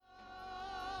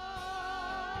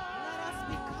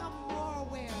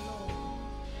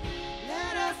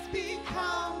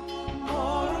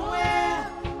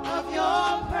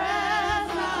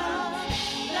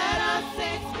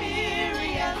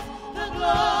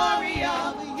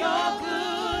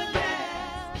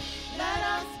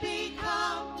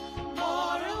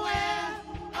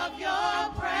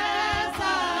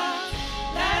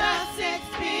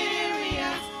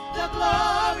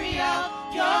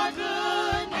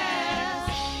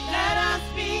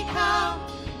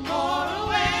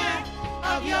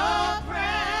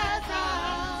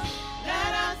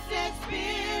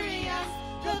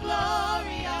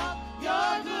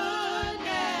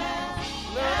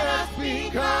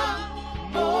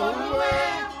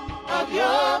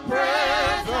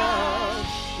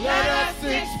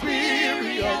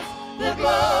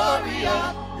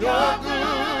your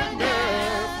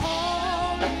goodness.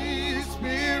 Holy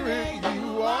Spirit,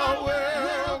 you are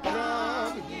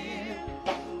welcome here.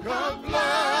 Come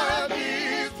flood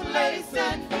this place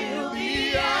and fill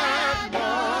the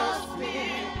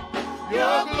atmosphere.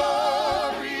 Your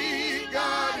glory,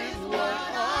 God, is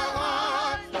what our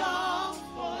hearts long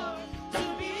for. To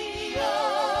be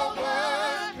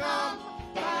overcome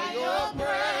by your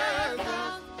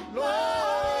presence,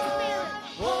 Lord.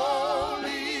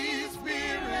 Holy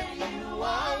Spirit, you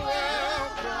are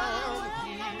welcome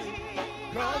here.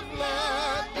 Come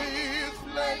flood this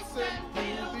place and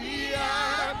fill the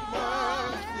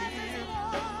atmosphere.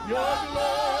 Your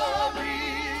glory,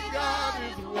 God,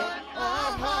 is what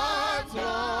our hearts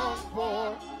long for.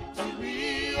 To be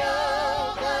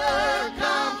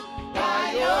overcome by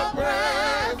your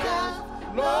presence,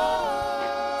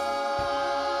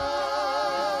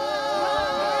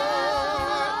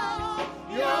 Lord.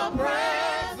 Your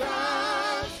presence,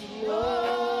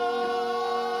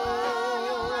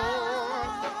 Lord.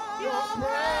 Your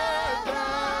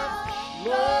presence,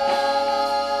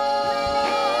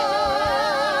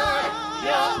 Lord.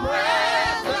 Your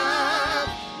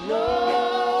presence, Lord.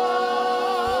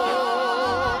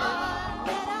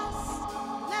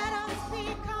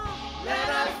 Let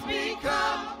us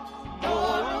become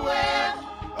more aware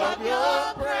of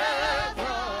your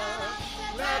presence.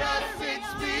 Let us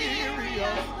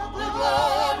experience the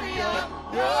glory of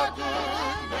your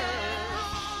goodness.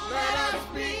 Let us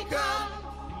become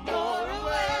more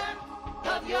aware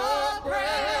of your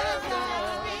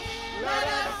presence. Let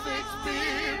us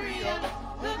experience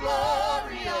the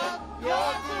glory of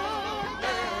your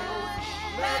goodness.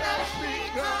 Let us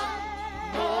become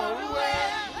more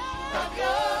aware of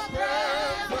your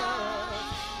presence.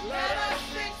 Let us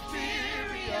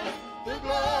experience the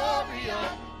glory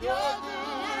of your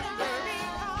goodness.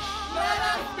 Let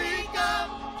us become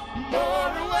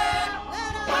more aware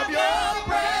of your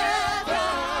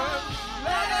presence.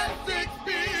 Let us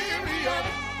experience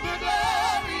the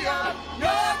glory of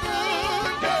your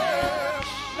goodness.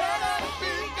 Let us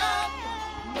become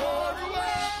more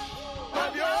aware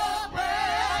of your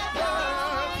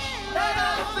presence. Let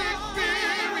us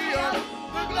experience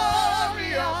the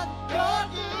glory of your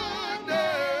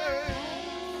goodness.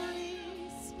 Holy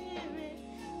Spirit,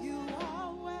 you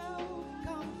are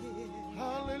welcome here.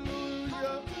 Hallelujah.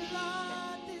 Come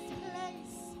flood this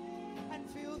place and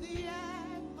fill the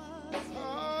atmosphere.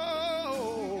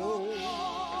 Your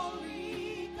Oh,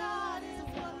 glory, God, is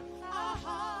what our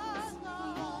hearts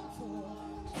long for.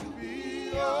 to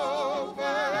be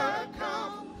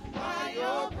overcome by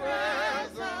your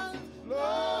presence,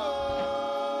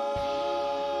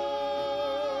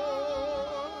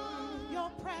 Lord. Your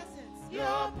presence,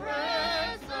 Your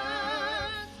presence,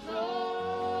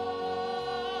 Lord.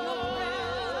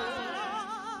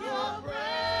 Your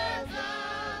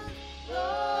presence,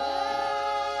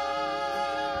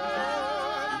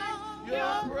 Lord.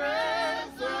 Your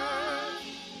presence,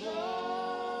 Lord.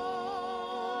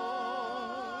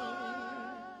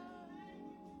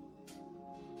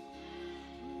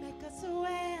 Make us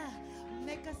aware,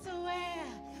 make us aware,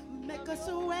 make us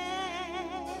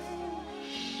aware.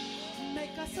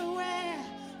 Make us aware,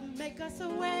 make us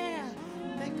aware,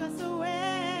 make us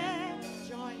aware.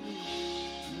 Join me.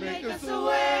 Make us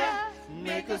aware,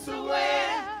 make us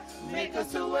aware, make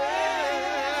us aware.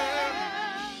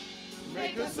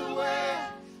 Make us aware,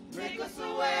 make us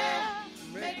aware,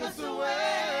 make us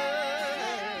aware.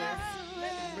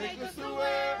 Make us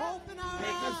aware, Open our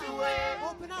make us eyes, aware,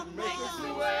 open our make us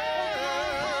minds,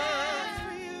 aware. hearts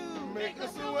for you. Make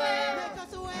us aware, Make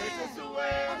us aware, make us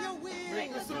aware, of your will,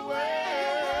 make us and your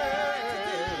aware. word to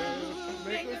do.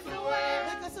 Make us aware,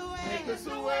 Make us aware, make us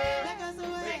aware, make us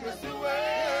aware, make us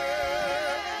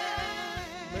aware.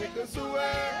 Make us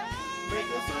aware,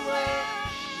 make us aware,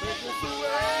 make us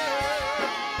aware.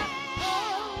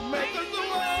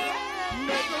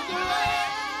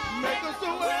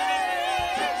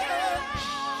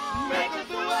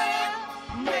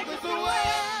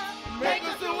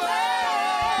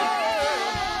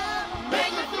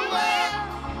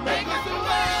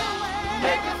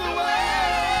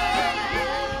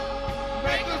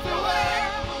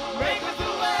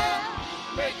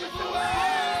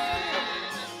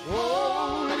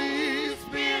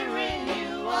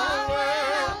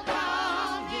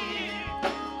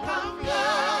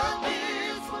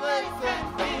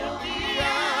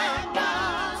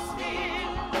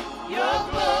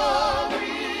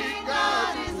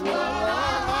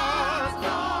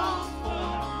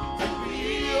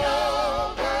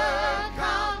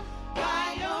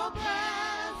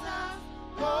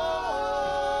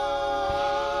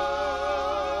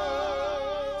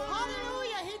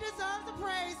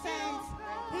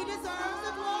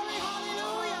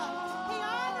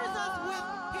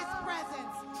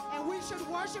 we should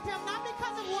worship him, not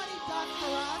because of what he does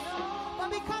for us, but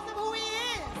because of who he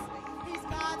is. He's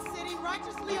God sitting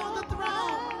righteously on the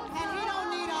throne, and he don't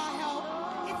need our help.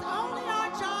 It's only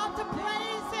our job to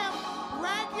praise him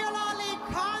regularly,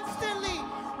 constantly,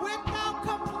 without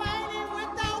complaining,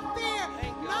 without fear,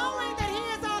 knowing that he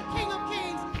is our King of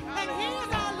Kings, and he is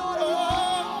our Lord of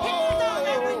Lords. He is our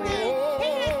everything. He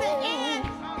is the end,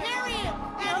 period.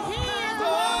 And he is the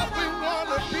Lord, one we that want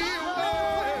to be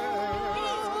aware.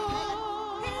 He's good.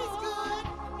 He's good.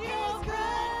 He's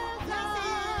good. Yes, he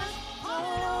is.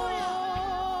 Hallelujah.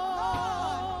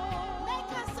 Oh,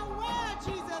 make us aware,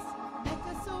 Jesus. Make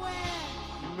us aware.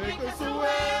 Make us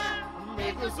aware.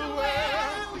 Make us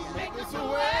aware. Make us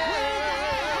aware.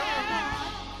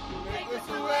 Make us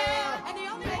aware. And the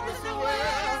only Make person us that aware.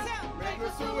 can is him. Make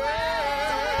us aware.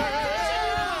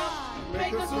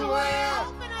 Make us aware.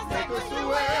 Open us Make up us to you.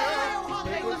 aware.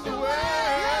 Make us aware.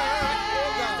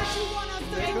 That you want us to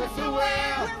Make do. us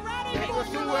aware. We're ready Make for us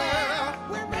you, aware. Lord.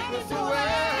 We're Make ready us for you. aware.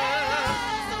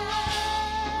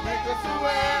 Make us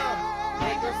aware.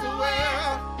 Make us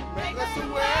aware. Make us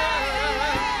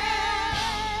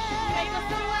aware. Make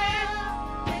us aware.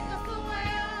 Make us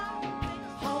aware.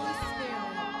 Holy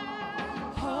Spirit.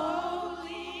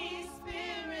 Holy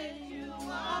Spirit, you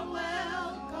are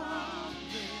welcome.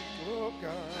 Oh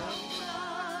God.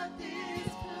 Flood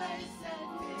this place and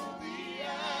fill the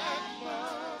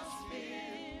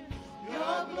atmosphere.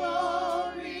 Your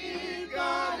glory,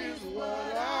 God, is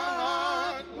what our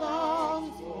heart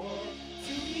longs for.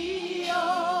 To be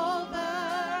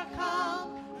overcome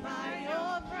by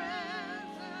your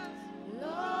presence,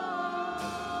 Lord.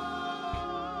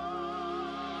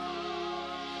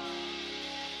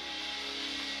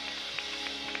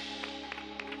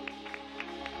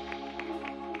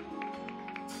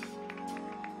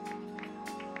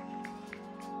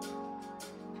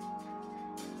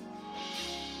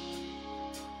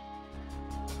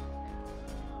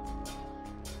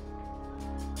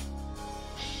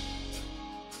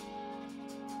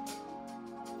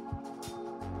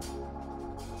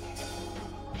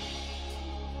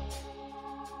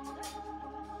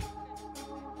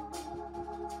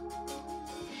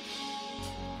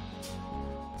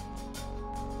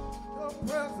 Your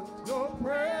presence, your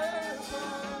presence,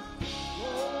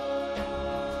 Lord.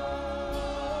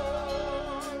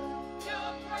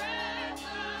 Your presence,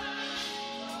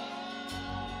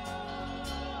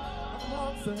 Come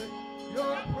on, say,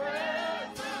 your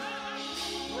presence,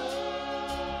 Lord.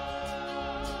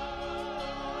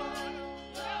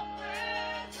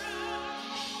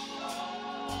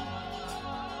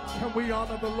 Can we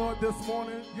honor the Lord this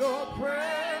morning? Your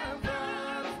presence,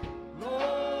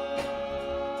 Lord.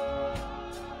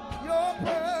 Your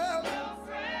presence,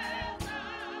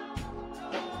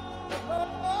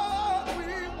 Lord.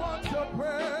 We want your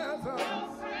presence.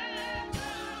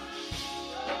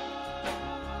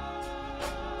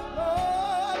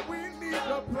 Lord, we need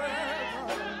your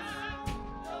presence.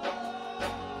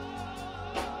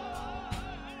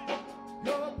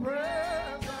 Your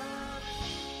presence.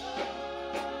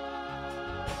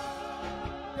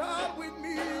 God, we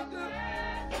need you.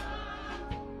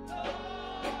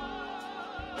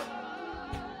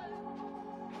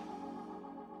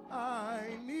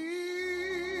 I need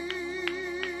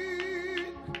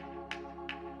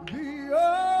thee. Oh,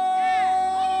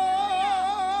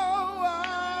 I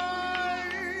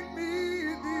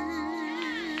need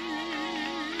thee.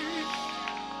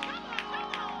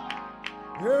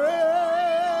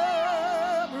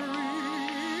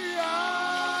 Every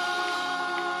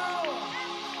hour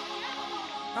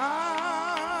I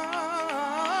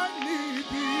need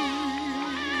thee.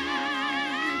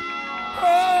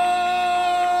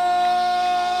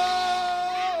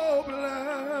 Oh,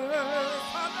 bless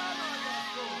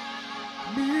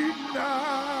me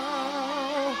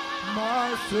now, my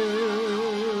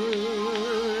Savior.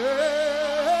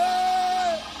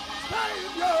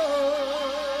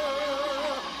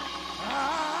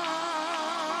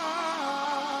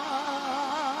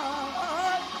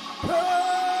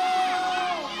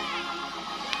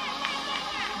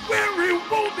 Weary,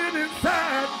 wounded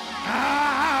inside, I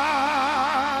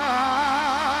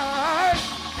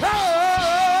come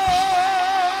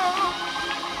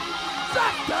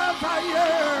just as I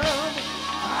am.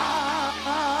 I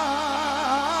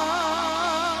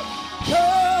come.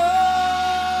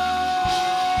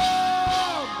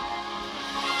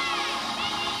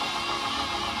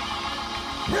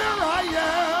 Here I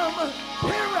am.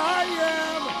 Here I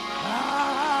am.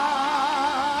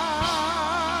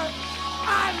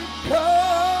 I'm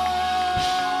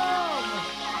come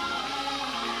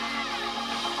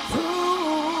to.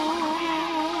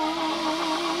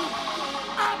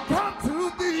 I've come to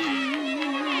thee.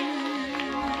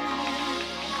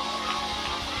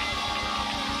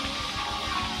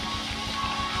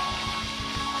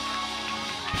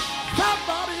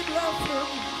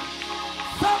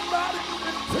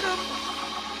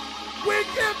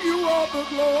 give you all the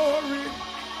glory.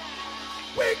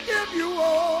 We give you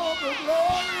all the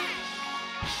glory.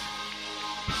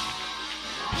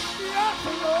 Yes,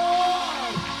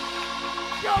 Lord.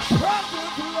 Your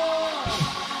presence, Lord.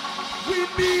 We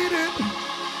need it.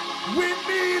 We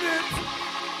need it.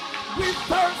 We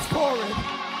thirst for it.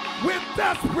 We're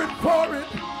desperate for it.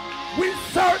 We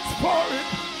search for it.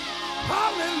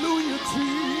 Hallelujah,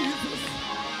 Jesus.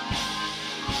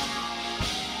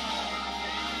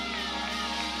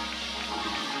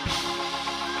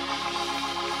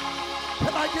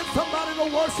 Can I get somebody to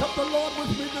worship the Lord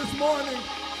with me this morning?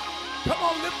 Come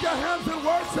on, lift your hands and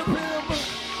worship him.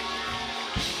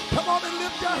 Come on and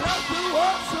lift your hands and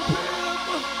worship him.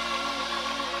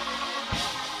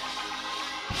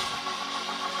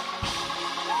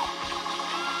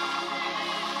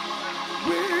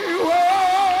 We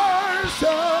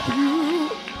worship you,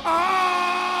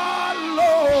 our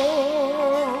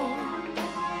Lord.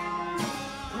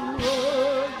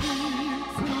 Worthy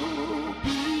to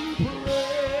be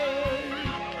praised.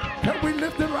 Can we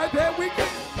lift it right there? We can.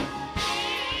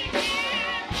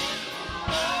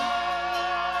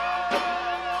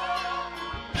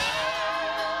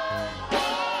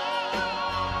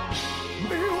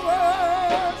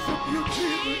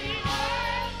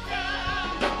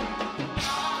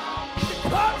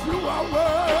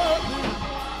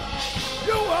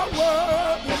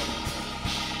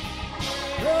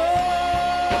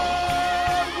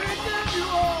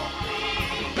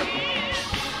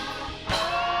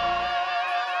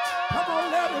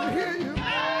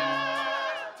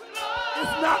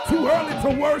 Too early to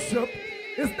worship.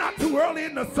 It's not too early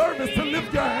in the service to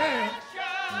lift your hand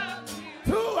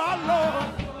to our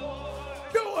Lord.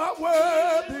 You are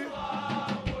worthy.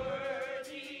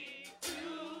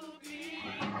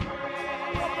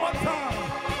 One more time.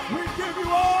 We give you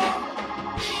all.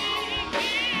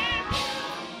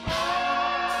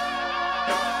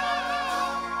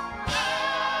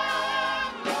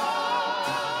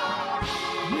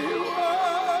 We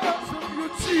worship you,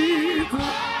 Jesus.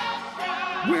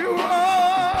 We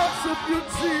worship you,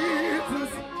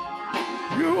 Jesus.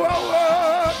 You are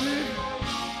worthy.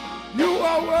 You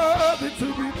are worthy to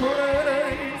be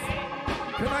praised.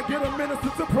 Can I get a minister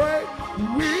to pray?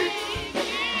 We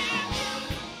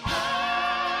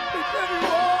give you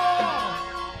all.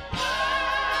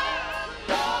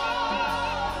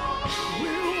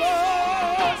 We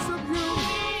worship you.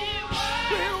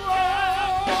 We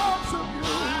worship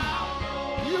you.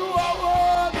 You are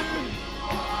worthy.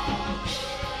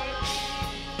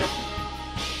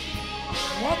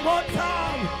 One more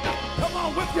time. Come on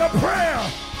with your prayer.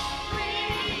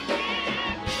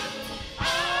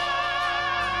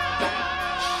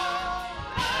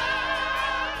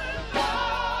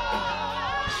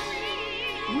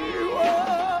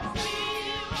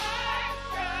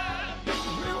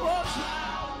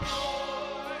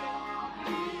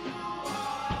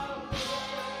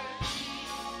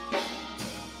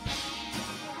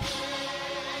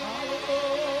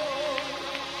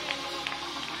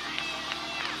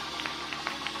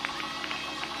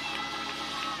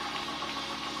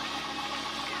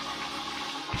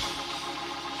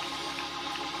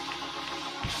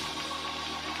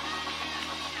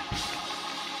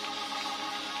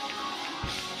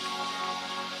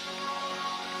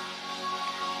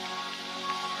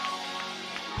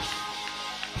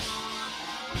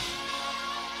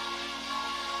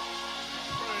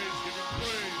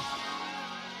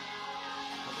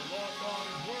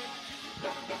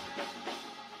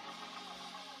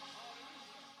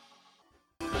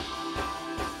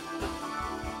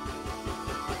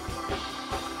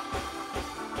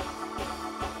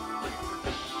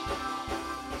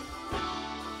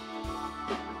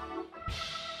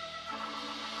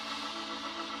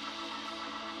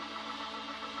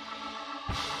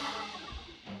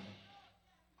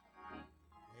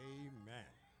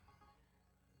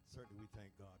 Certainly we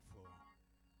thank God for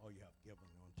all you have given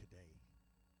on today.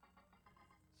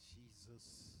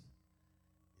 Jesus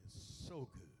is so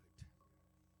good.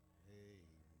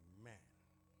 Amen.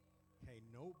 Can't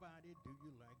nobody do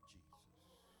you like Jesus.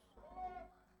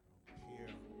 Don't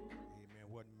care, amen,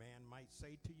 what man might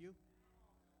say to you.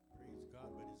 Praise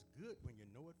God, but it's good when you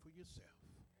know it for yourself.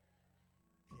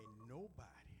 Can't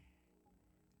nobody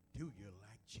do you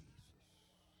like Jesus.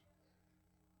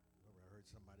 I heard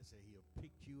somebody say he'll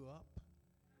pick you up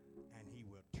and he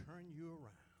will turn you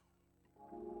around.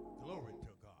 Glory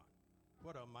to God.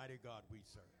 What a mighty God we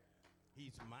serve.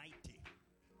 He's mighty.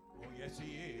 Oh, yes,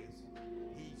 he is.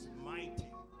 He's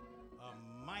mighty. A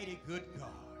mighty good God.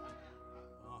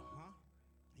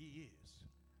 He is.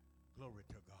 Glory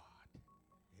to God.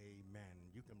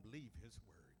 Amen. You can believe his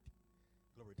word.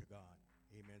 Glory to God.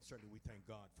 Amen. Certainly we thank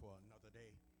God for another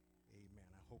day. Amen.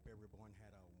 I hope everyone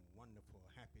had a wonderful,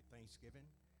 happy Thanksgiving.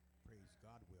 Praise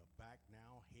God. We're back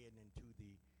now heading into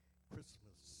the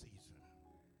Christmas season.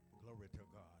 Glory to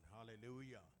God.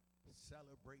 Hallelujah.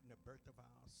 Celebrating the birth of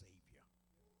our Savior,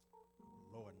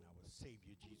 Lord and our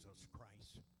Savior, Jesus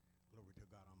Christ. Glory to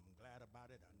God. I'm glad about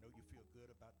it. I know you feel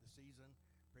good about the season.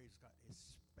 Praise God.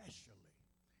 Especially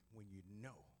when you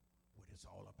know what it's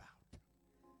all about.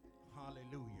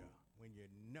 Hallelujah. When you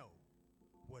know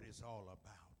what it's all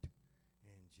about.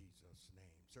 In Jesus'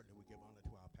 name. Certainly we give honor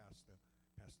to our pastor,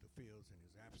 Pastor Fields, in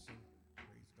his absence.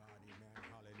 Praise God. Amen.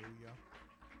 Hallelujah.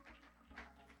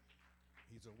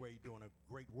 He's away doing a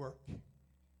great work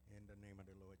in the name of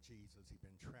the Lord Jesus. He's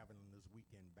been traveling this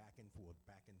weekend back and forth,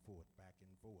 back and forth, back and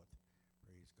forth.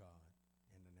 Praise God.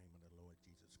 In the name of the Lord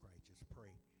Jesus Christ. Just pray,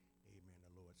 amen,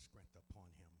 the Lord's strength upon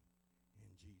him.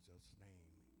 In Jesus' name.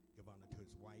 Give honor to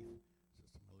his wife,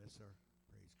 Sister Melissa.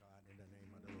 Praise God. In the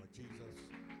name of the Lord Jesus.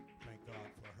 Thank God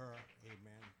for her.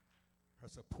 Amen. Her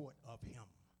support of him.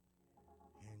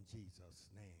 In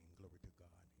Jesus' name. Glory to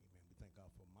God. Amen. We thank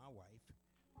God for my wife.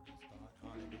 Praise God.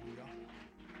 Hallelujah.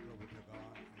 Glory to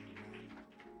God. Amen.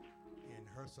 And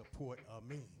her support of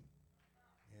me.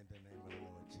 In the name of the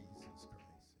Lord Jesus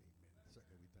Christ. Amen.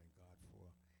 Certainly we thank God for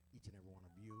each and every one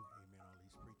of you. Amen. All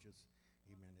these preachers.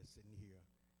 Amen. That's sitting here.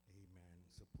 Amen.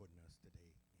 Supporting us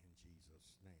today. In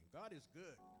Jesus' name. God is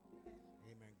good.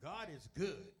 Amen. God is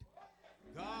good.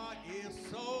 God is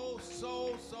so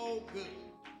good.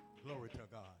 Glory to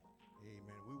God.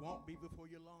 Amen. We won't be before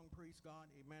you long, praise God.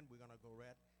 Amen. We're going to go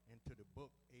right into the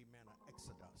book, amen, of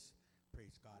Exodus.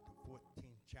 Praise God, the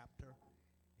 14th chapter.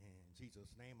 In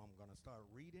Jesus' name, I'm going to start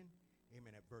reading,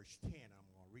 amen, at verse 10. I'm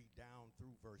going to read down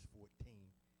through verse 14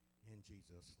 in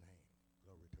Jesus' name.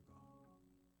 Glory to God.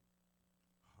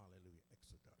 Hallelujah.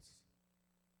 Exodus.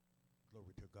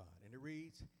 Glory to God. And it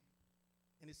reads,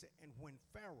 and it said, and when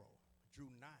Pharaoh drew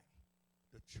nigh,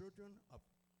 the children of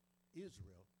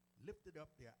Israel lifted up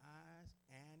their eyes,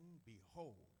 and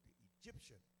behold, the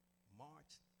Egyptian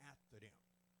marched after them.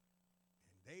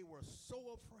 And they were so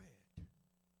afraid,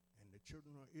 and the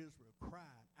children of Israel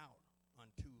cried out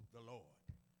unto the Lord.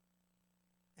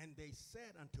 And they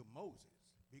said unto Moses,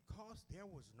 because there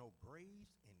was no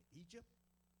graves in Egypt,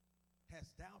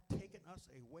 hast thou taken us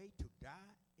away to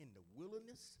die in the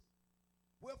wilderness?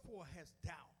 Wherefore hast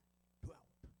thou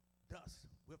dwelt thus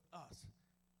with us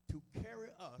to carry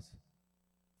us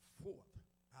forth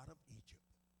out of Egypt?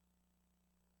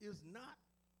 Is not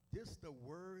this the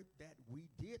word that we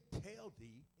did tell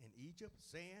thee in Egypt,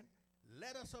 saying,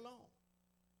 let us alone,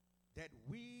 that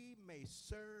we may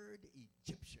serve the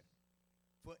Egyptian?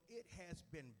 For it has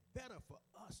been better for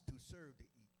us to serve the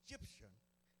Egyptian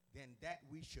than that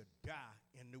we should die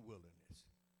in the wilderness.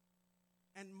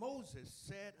 And Moses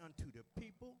said unto the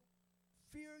people,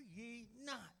 fear ye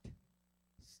not,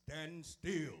 stand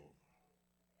still,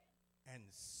 and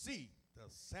see the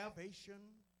salvation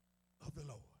of the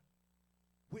Lord,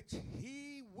 which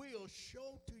he will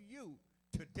show to you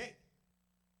today.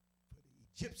 For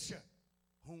the Egyptian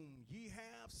whom ye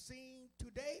have seen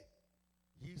today,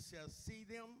 ye shall see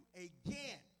them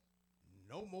again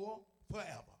no more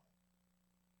forever.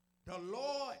 The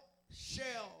Lord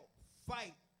shall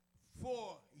fight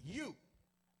for you,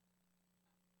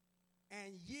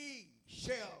 and ye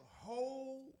shall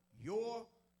hold your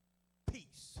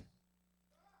peace.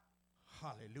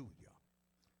 Hallelujah.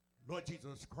 Lord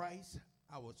Jesus Christ,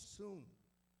 our soon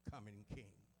coming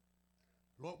King.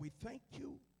 Lord, we thank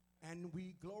you and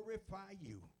we glorify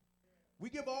you. We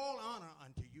give all honor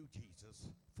unto you, Jesus,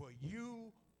 for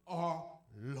you are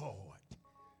Lord.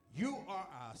 You are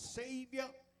our Savior.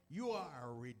 You are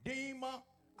our Redeemer,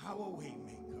 our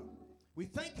Waymaker. We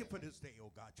thank you for this day,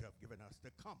 oh God, you have given us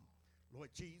to come. Lord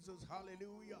Jesus,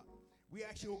 hallelujah. We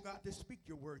ask you, oh God, to speak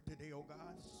your word today, oh God.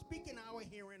 Speak in our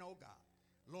hearing, oh God.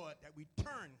 Lord, that we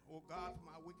turn, oh God, from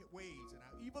our wicked ways and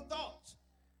our evil thoughts.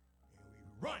 And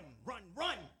we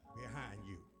run behind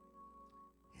you.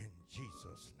 In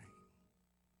Jesus' name.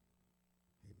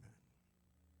 Amen.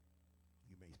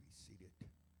 You may be seated.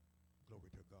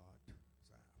 Glory to God.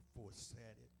 As I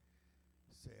foresaid it,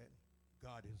 said,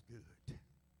 God is good. And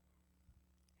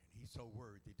he's so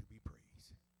worthy to be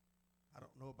praised. I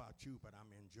don't know about you, but I'm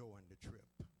enjoying the trip.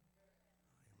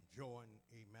 I'm enjoying,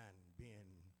 amen, being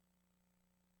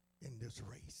in this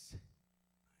race.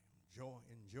 I am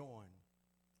enjoying,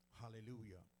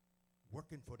 hallelujah,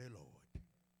 working for the Lord.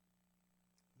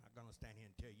 I'm not going to stand here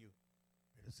and tell you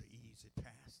that it's an easy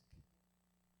task.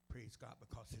 Praise God,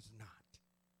 because it's not.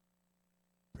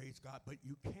 Praise God, but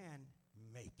you can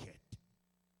make it.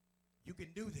 You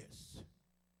can do this.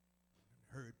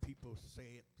 heard people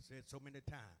say it, said so many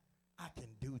times, I can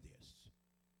do this.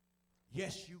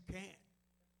 Yes, you can.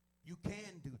 You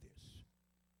can do this.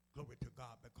 Glory to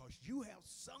God, because you have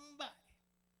somebody,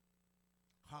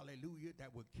 hallelujah,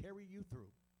 that will carry you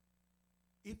through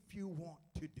if you want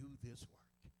to do this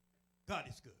work. God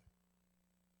is good.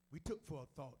 We took for a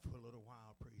thought for a little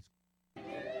while, praise God.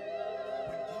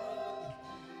 When God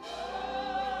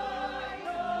is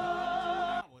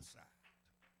on our side,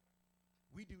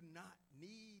 we do not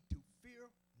need to fear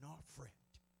nor fret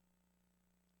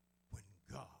when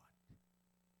God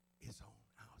is on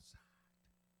our side.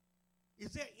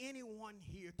 Is there anyone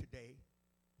here today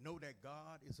know that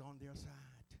God is on their side?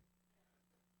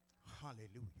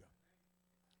 Hallelujah.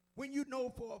 When you know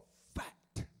for a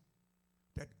fact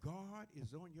that God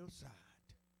is on your side,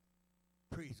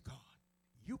 praise God,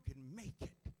 you can make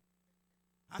it.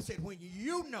 I said when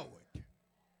you know it,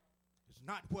 it's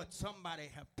not what somebody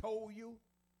have told you,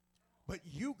 but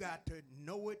you got to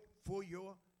know it for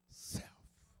yourself.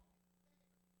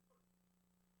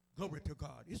 Glory to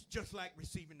God. It's just like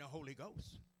receiving the Holy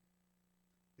Ghost.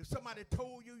 If somebody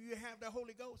told you you have the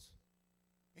Holy Ghost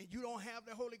and you don't have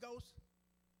the Holy Ghost,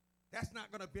 that's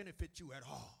not going to benefit you at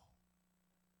all.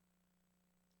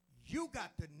 You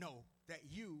got to know that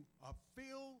you are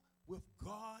filled with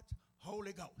God's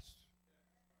Holy Ghost.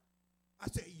 I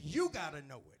said, you got to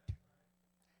know it.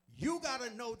 You got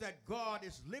to know that God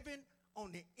is living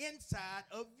on the inside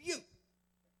of you.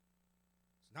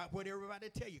 It's not what everybody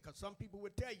tell you, because some people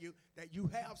would tell you that you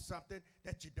have something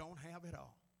that you don't have at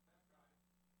all.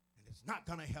 And it's not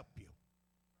going to help you.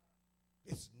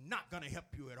 It's not going to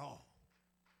help you at all.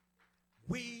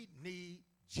 We need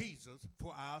Jesus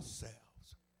for ourselves.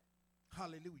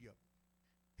 Hallelujah.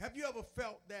 Have you ever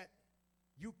felt that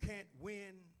you can't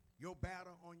win your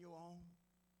battle on your own?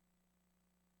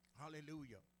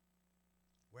 Hallelujah.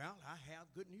 Well, I have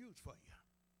good news for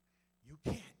you. You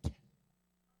can't.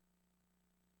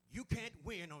 You can't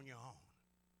win on your own.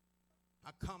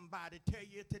 I come by to tell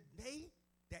you today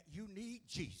that you need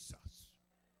Jesus.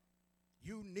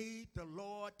 You need the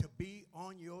Lord to be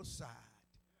on your side.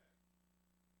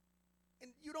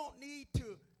 And you don't need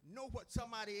to know what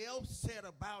somebody else said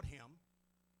about him.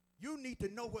 You need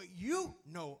to know what you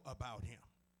know about him.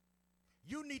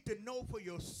 You need to know for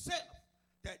yourself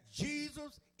that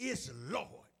Jesus is Lord.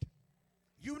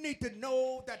 You need to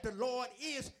know that the Lord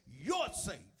is your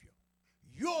Savior,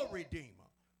 your Redeemer,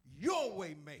 your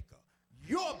way maker,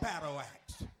 your battle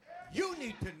axe. You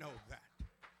need to know that.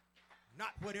 Not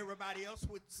what everybody else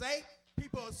would say.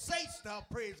 People say stuff,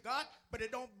 praise God, but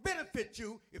it don't benefit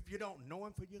you if you don't know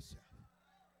him for yourself.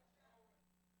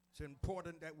 It's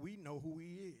important that we know who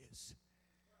he is.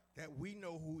 That we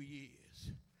know who he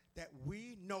is. That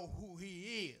we know who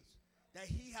he is. That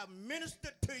he have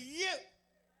ministered to you.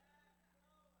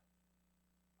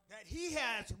 That he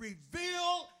has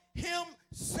revealed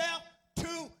himself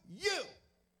to you.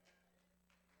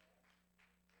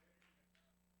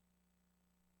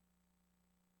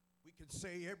 We can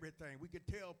say everything. We can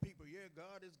tell people, yeah,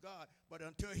 God is God. But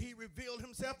until he revealed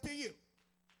himself to you,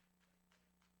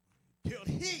 till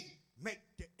he make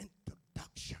the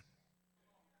introduction,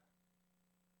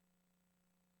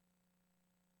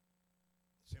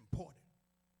 it's important.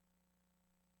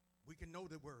 We can know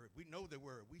the word. We know the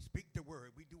word. We speak the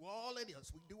word. We do all of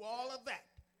this. We do all of that.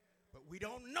 But we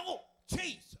don't know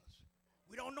Jesus.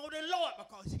 We don't know the Lord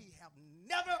because he have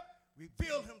never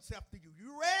revealed himself to you.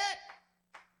 You read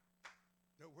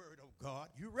the word of God.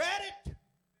 You read it.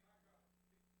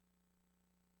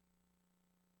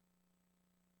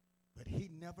 But he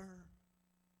never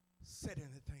said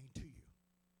anything to you.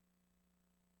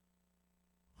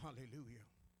 Hallelujah.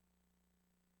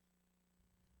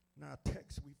 In our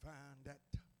text, we find that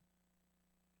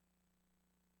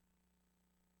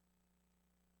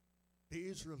the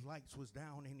Israelites was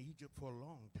down in Egypt for a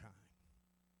long time.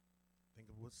 I think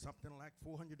it was something like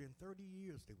 430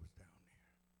 years they was down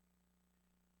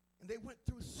there. And they went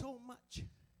through so much,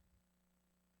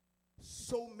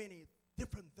 so many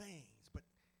different things, but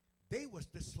they was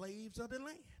the slaves of the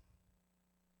land.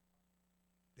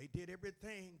 They did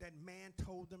everything that man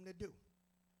told them to do.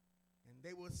 And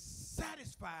they were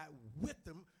satisfied with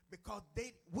them because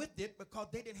they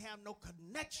didn't have no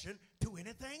connection to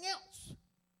anything else.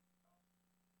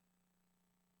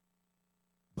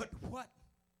 But what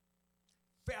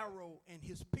Pharaoh and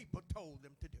his people told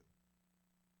them to do,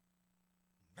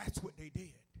 that's what they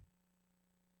did.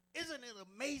 Isn't it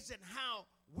amazing how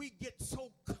we get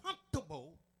so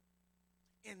comfortable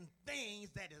in things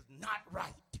that is not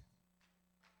right?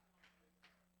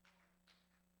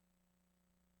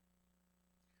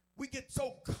 We get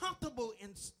so comfortable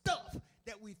in stuff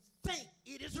that we think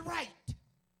it is right.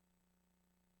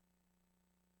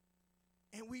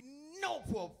 we know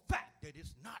for a fact that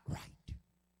it's not right.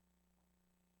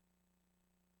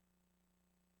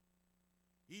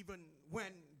 Even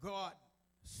when God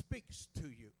speaks to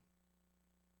you,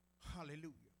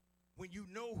 hallelujah, when you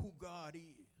know who God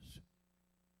is,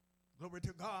 glory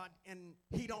to God, and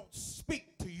he don't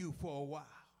speak to you for a while,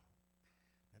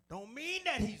 that don't mean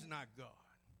that he's not God.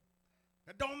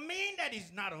 That don't mean that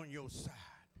he's not on your side.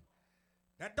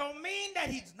 That don't mean that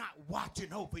he's not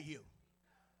watching over you.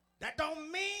 That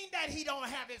don't mean that he don't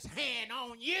have his hand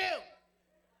on you.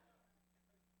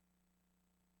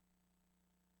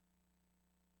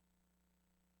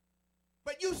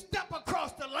 But you step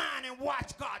across the line and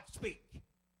watch God speak.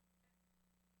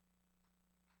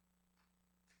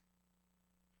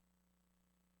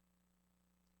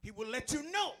 He will let you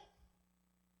know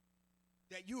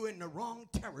that you're in the wrong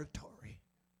territory.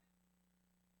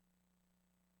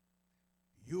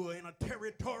 You are in a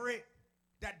territory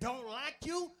that don't like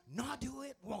you, nor do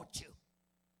it want you.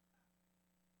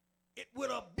 It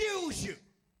will abuse you.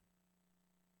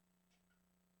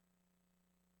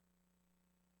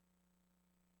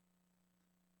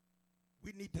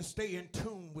 We need to stay in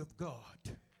tune with God.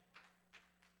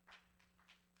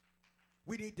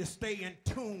 We need to stay in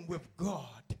tune with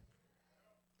God.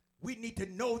 We need to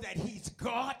know that he's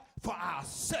God for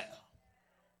ourselves.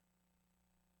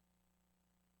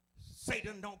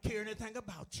 Satan don't care anything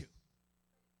about you.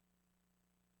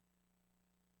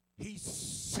 He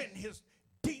sent his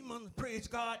demons, praise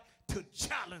God, to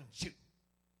challenge you.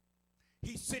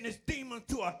 He sent his demons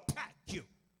to attack you.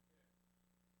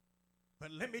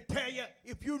 But let me tell you,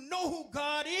 if you know who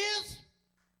God is,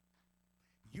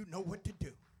 you know what to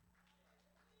do.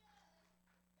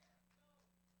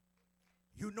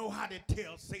 You know how to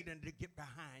tell Satan to get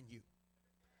behind you.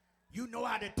 You know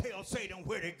how to tell Satan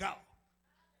where to go.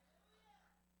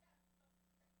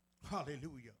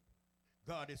 Hallelujah.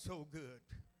 God is so good.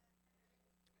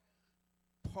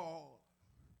 Paul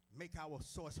make our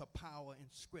source of power and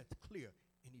strength clear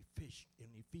in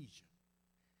Ephesians.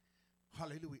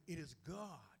 Hallelujah. It is God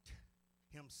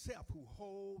himself who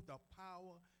holds the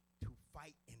power to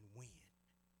fight and win.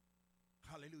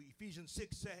 Hallelujah. Ephesians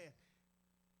 6 says,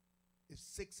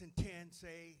 6 and 10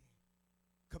 say,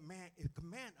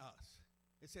 command us.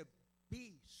 It said,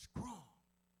 be strong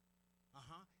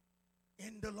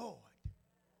in the Lord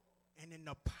and in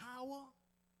the power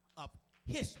of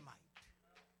his might.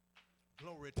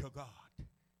 Glory to God.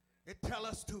 It tells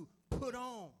us to put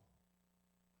on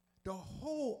the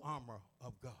whole armor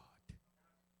of God.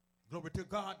 Glory to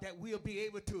God, that we'll be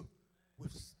able to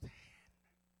withstand.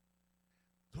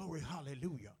 Glory,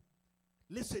 hallelujah.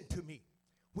 Listen to me.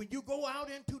 When you go out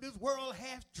into this world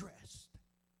half-dressed,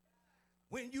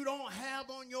 when you don't have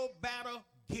on your battle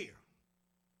gear,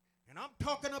 and I'm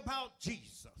talking about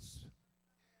Jesus,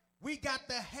 we got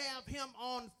to have him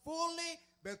on fully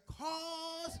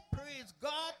because, praise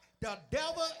God, the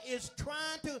devil is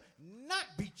trying to not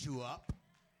beat you up.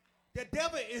 The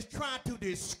devil is trying to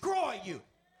destroy you.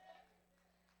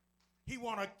 He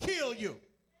want to kill you.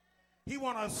 He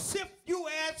want to sift you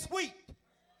as wheat,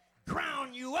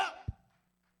 ground you up,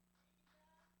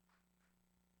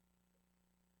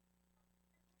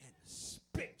 and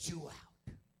spit you out.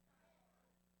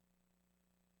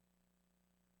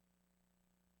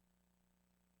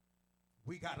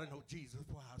 We got to know Jesus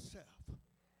for ourselves.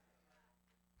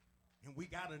 And we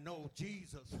got to know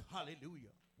Jesus,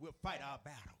 hallelujah, will fight our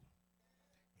battle.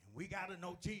 And we got to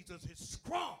know Jesus is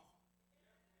strong.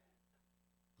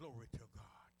 Glory to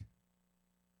God.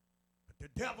 But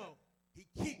the devil, he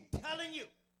keep telling you.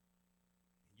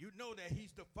 You know that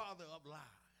he's the father of lies.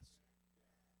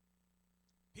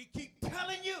 He keep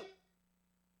telling you,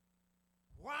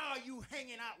 why are you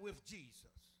hanging out with Jesus?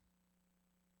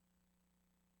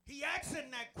 He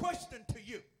asking that question to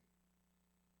you.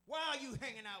 Why are you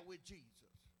hanging out with Jesus?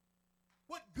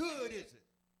 What good is it?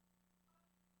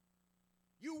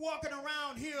 You walking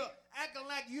around here acting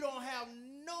like you don't have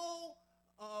no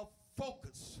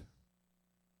focus.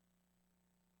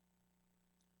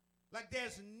 Like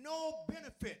there's no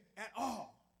benefit at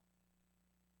all.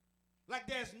 Like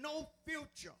there's no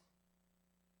future.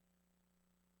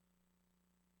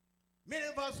 Many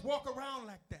of us walk around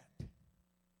like that.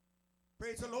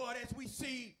 Praise the Lord, as we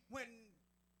see when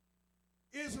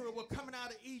Israel were coming out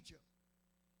of Egypt.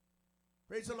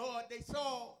 Praise the Lord, they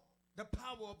saw the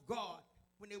power of God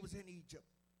when they was in Egypt.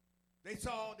 They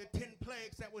saw the 10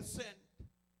 plagues that were sent,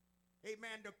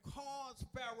 amen, to cause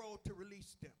Pharaoh to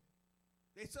release them.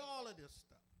 They saw all of this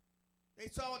stuff. They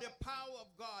saw the power of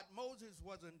God. Moses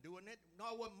wasn't doing it,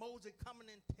 nor was Moses coming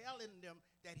and telling them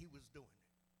that he was doing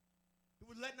it. He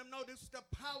was letting them know this is the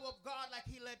power of God, like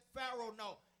he let Pharaoh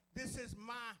know. This is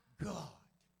my God.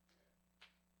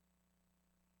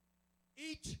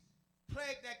 each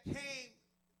plague that came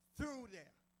through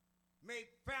there made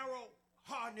Pharaoh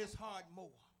harden his heart more.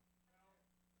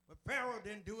 But Pharaoh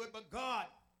didn't do it, but God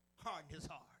hardened his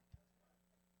heart.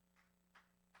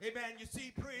 Amen. You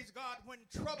see, praise God, when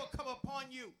trouble come upon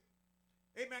you,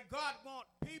 amen, God wants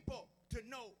people to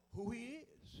know who he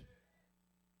is.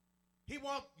 He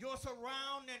wants your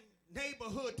surrounding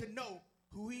neighborhood to know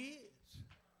who he is.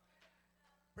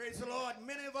 Praise the Lord.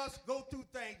 Many of us go through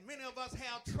things. Many of us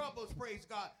have troubles, praise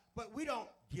God, but we don't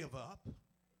give up.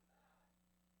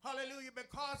 Hallelujah.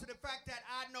 Because of the fact that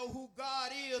I know who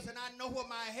God is and I know where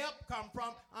my help come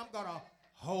from, I'm going to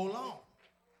hold on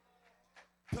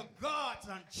to God's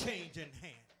unchanging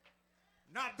hand.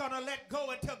 Not going to let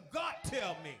go until God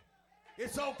tell me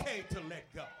it's okay to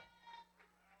let go.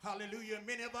 Hallelujah.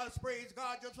 Many of us, praise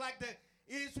God, just like the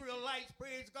Israelites,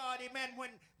 praise God, amen, when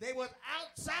they was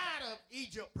outside of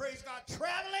Egypt, praise God,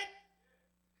 traveling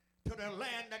to the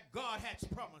land that God had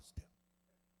promised them.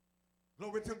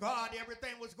 Glory to God,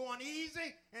 everything was going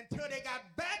easy until they got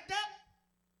backed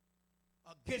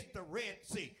up against the Red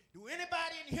Sea. Do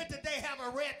anybody in here today have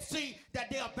a Red Sea that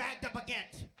they are backed up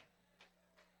against?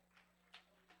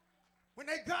 When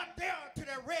they got there to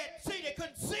the Red Sea, they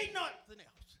couldn't see nothing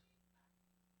else.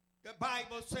 The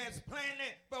Bible says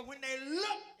plainly, but when they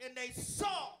looked and they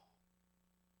saw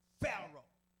Pharaoh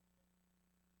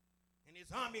and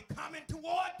his army coming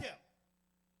toward them,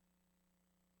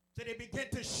 so they began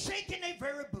to shake in their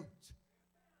very boots.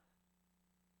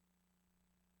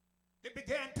 They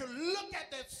began to look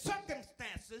at their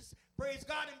circumstances, praise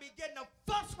God, and begin to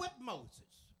fuss with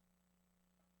Moses.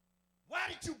 Why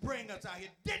did you bring us out here?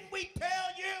 Didn't we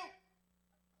tell you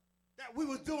that we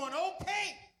was doing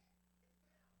okay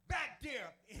back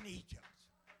there in Egypt?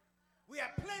 We had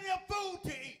plenty of food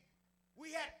to eat.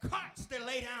 We had cots to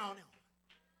lay down on.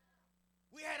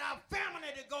 We had our family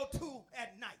to go to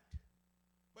at night.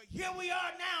 But here we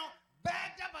are now,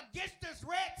 backed up against this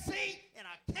Red Sea, and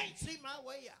I can't see my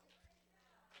way out.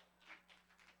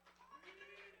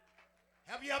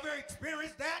 Have you ever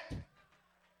experienced that?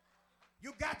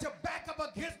 You got your back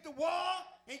up against the wall,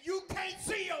 and you can't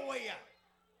see your way out.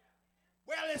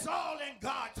 Well, it's all in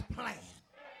God's plan.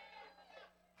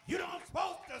 You don't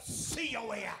supposed to see your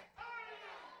way out.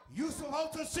 You're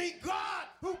supposed to see God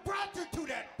who brought you to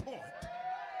that point.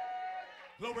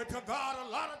 Glory to God. A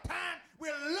lot of times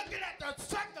we're looking at the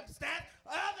circumstance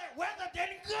rather than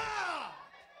God.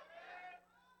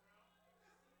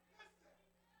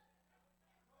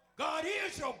 God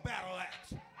is your battle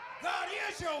axe. God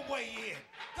is your way in.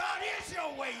 God is your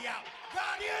way out.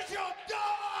 God is your door.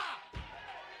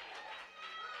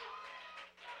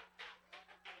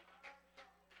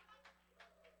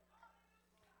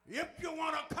 If you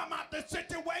want to come out the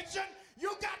situation,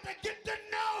 you got to get to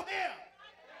know him.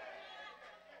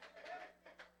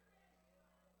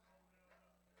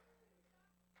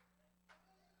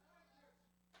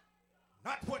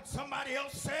 Not what somebody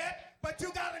else said, but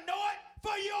you got to know it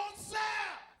for yourself.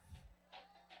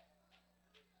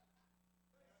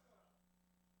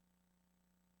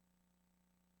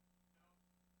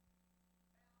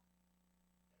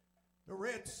 The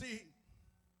Red Sea,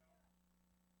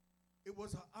 it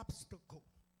was an obstacle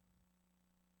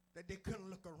that they couldn't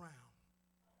look around.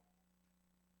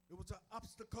 It was an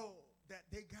obstacle that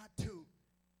they got to,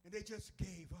 and they just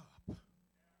gave up.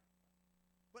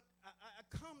 But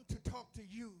I come to talk to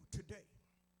you today.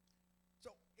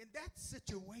 So in that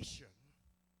situation,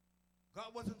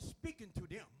 God wasn't speaking to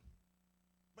them,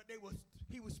 but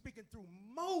he was speaking through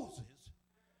Moses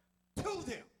to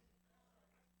them.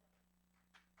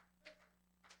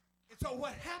 And so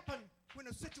what happened when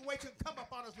a situation come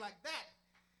upon us like that,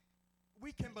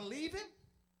 we can believe him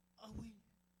or we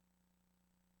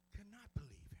cannot believe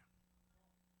him.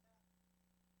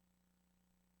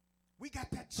 We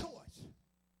got that choice.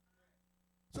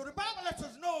 So the Bible lets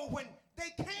us know when they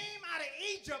came out of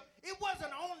Egypt, it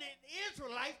wasn't only the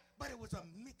Israelites, but it was a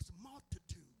mixed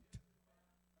multitude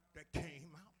that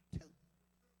came out too.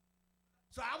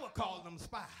 So I would call them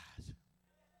spies.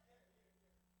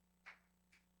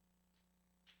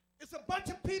 It's a bunch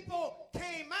of people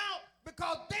came out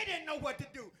because they didn't know what to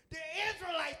do. The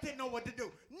Israelites didn't know what to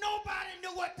do. Nobody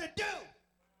knew what to do.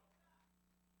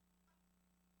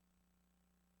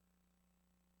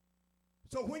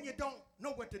 So when you don't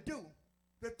know what to do,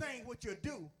 the thing what you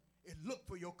do is look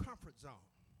for your comfort zone.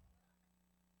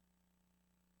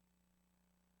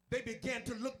 They began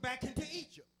to look back into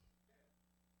Egypt.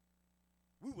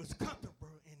 We was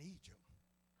comfortable in Egypt.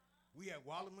 We had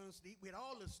watermelons to eat. We had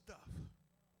all this stuff.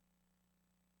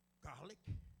 Garlic.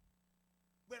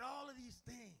 We had all of these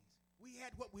things. We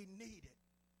had what we needed.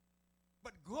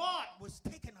 But God was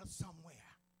taking us somewhere.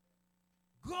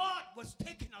 was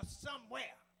taking us somewhere,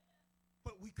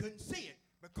 but we couldn't see it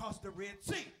because the Red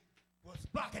Sea was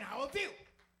blocking our view.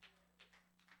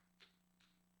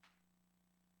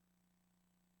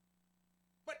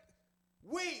 But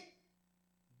we,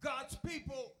 God's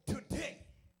people today,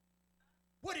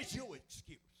 what is your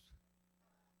excuse?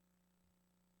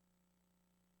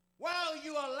 While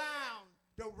you allow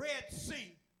the Red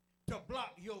Sea to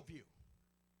block your view,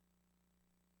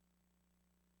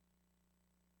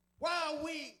 while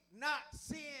we not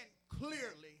seeing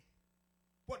clearly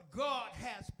what God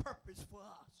has purpose for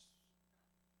us,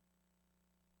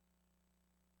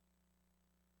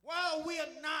 while we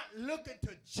are not looking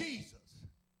to Jesus,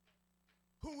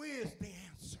 who is the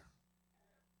answer.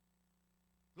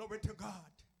 Glory to God.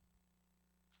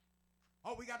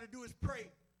 All we got to do is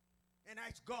pray and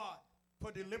ask God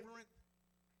for deliverance,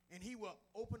 and he will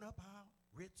open up our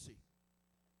Red Sea.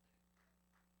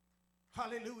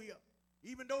 Hallelujah.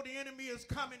 Even though the enemy is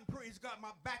coming, praise God, my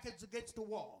back is against the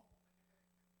wall.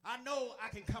 I know I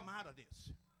can come out of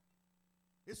this.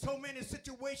 There's so many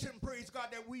situations, praise God,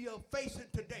 that we are facing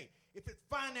today. If it's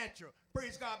financial,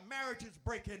 praise God, marriage is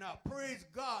breaking up. Praise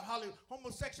God, hallelujah,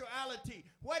 homosexuality,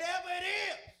 whatever it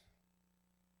is,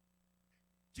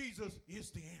 Jesus is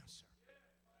the answer.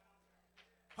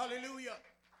 Hallelujah.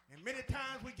 And many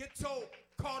times we get so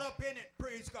caught up in it,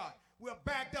 praise God. We're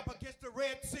backed up against the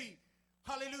Red Sea.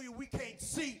 Hallelujah, we can't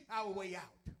see our way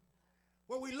out.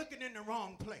 Well, we're looking in the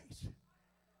wrong place.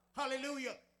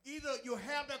 Hallelujah. Either you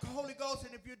have the Holy Ghost,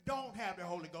 and if you don't have the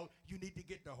Holy Ghost, you need to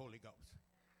get the Holy Ghost.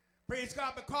 Praise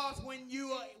God, because when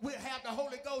you have the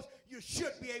Holy Ghost, you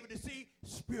should be able to see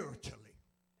spiritually.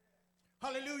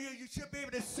 Hallelujah. You should be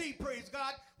able to see, praise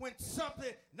God, when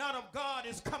something not of God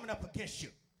is coming up against you.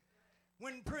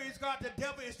 When, praise God, the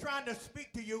devil is trying to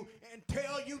speak to you and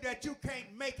tell you that you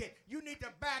can't make it, you need to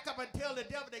back up and tell the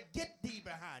devil to get thee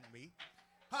behind me.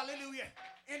 Hallelujah.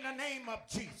 In the name of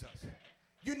Jesus.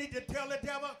 You need to tell the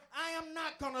devil, I am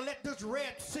not going to let this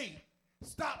Red Sea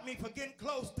stop me from getting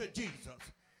close to Jesus.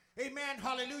 Amen.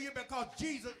 Hallelujah. Because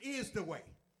Jesus is the way.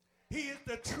 He is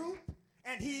the truth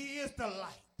and he is the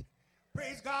light.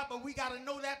 Praise God. But we got to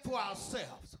know that for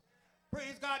ourselves.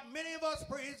 Praise God. Many of us,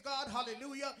 praise God,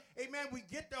 hallelujah, amen, we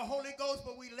get the Holy Ghost,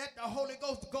 but we let the Holy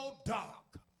Ghost go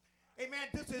dark. Amen.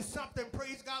 This is something,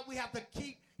 praise God, we have to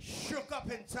keep shook up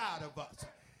inside of us.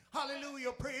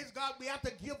 Hallelujah. Praise God. We have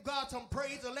to give God some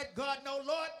praise and let God know,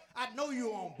 Lord, I know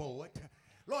you're on board.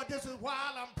 Lord, this is why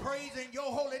I'm praising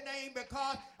your holy name,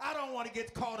 because I don't want to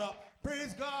get caught up,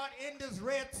 praise God, in this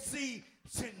Red Sea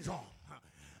syndrome.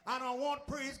 I don't want,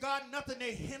 praise God, nothing to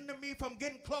hinder me from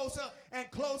getting closer and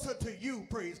closer to you,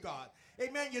 praise God.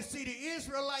 Amen. You see, the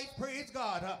Israelites, praise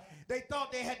God, they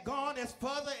thought they had gone as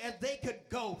further as they could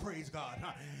go, praise God.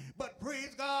 But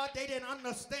praise God, they didn't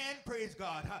understand, praise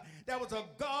God. There was a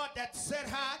God that sat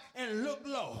high and looked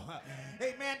low.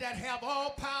 Amen. That have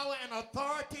all power and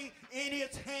authority in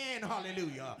his hand.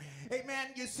 Hallelujah. Amen.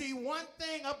 You see, one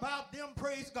thing about them,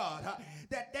 praise God,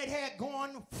 that they had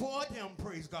going for them,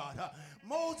 praise God.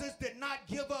 Moses did not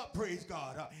give up, praise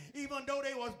God. Even though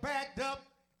they was backed up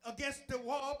against the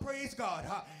wall, praise God.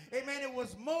 Amen. It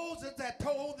was Moses that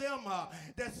told them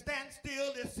to stand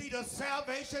still to see the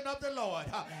salvation of the Lord.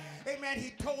 Amen.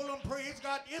 He told them, praise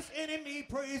God, this enemy,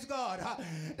 praise God,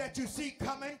 that you see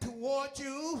coming towards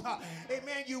you.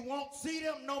 Amen. You won't see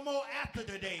them no more after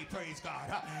the day, praise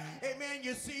God. Amen.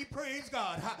 You see, praise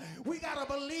God, we got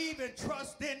to believe and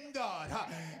trust in God.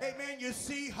 Amen. You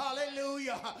see,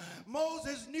 hallelujah.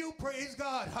 Moses knew, praise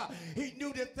God, he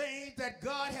knew the things that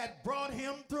God had brought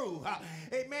him through.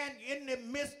 Amen. In the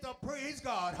midst of, praise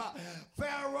God,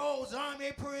 Pharaoh's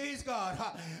army, praise God,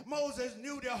 Moses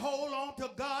knew to hold on to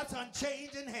God's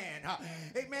unchanging hand.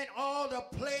 Amen. All the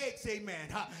plagues, amen.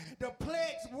 The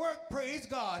plagues work, praise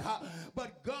God.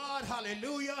 But God,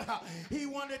 hallelujah, he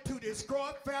wanted to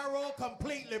destroy Pharaoh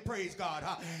completely, praise God.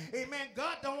 Amen.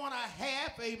 God don't want to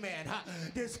half, amen,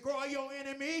 destroy your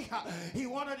enemy. He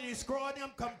wanted to destroy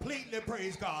them completely,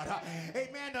 praise God.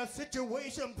 Amen. The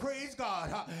situation, praise God.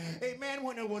 Amen.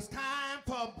 When it was time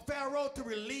for Pharaoh to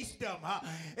release them.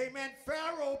 Amen.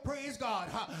 Pharaoh, praise God,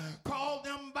 called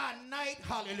them by night,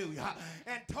 hallelujah,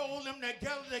 and told them to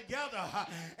gather together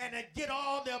and to get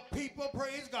all their people,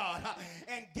 praise God,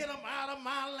 and get them out of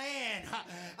my land.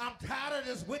 I'm tired of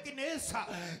this wickedness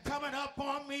coming up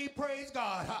on me, praise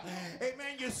God.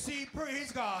 Amen. You see,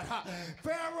 praise God,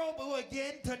 Pharaoh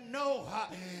began to know,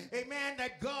 amen,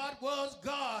 that God was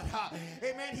God.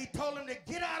 Amen. He told him to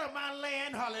get out of my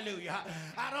land, hallelujah.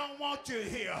 I don't want you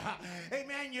here.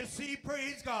 Amen. You see,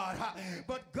 praise God.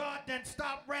 But God didn't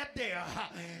stop right there.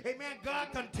 Amen. God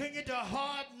continued to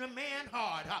harden the man's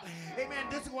heart. Amen.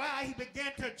 This is why he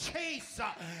began to chase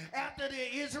after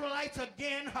the Israelites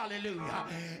again. Hallelujah.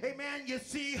 Amen. You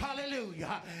see,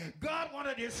 hallelujah. God want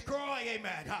to destroy,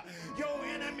 amen, your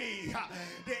enemy,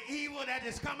 the evil that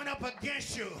is coming up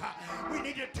against you. We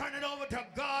need to turn it over to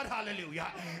God. Hallelujah.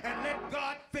 And let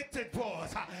God fix it for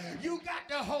us. You got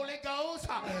the Holy Ghost.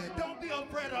 Don't be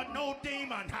afraid of no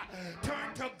demon.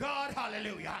 Turn to God.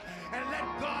 Hallelujah. And let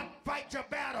God fight your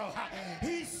battle.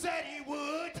 He said he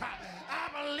would. I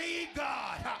believe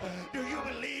God. Do you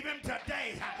believe him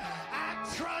today? I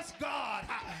trust God.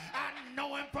 I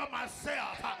know him for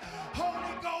myself.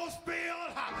 Holy Ghost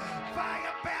filled,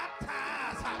 fire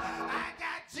baptized. I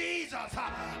got Jesus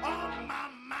on my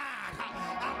mind.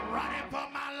 I'm running for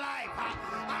my life.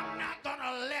 I'm not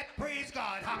gonna let, praise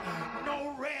God,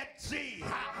 no Red Sea,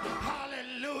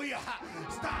 hallelujah,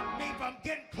 stop me from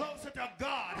getting closer to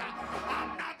God.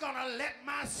 I'm not gonna let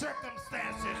my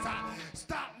circumstances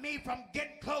stop me from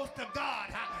getting close to God.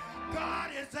 God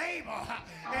is able,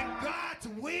 and God's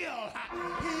will,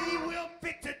 he will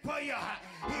fix it for you.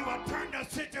 He will turn the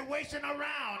situation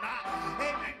around.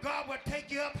 Amen. God will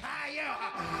take you up higher,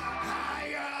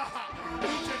 higher,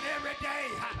 each and every day.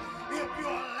 If you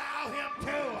allow him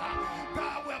to,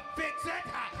 God will fix it.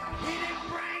 He didn't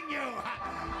bring you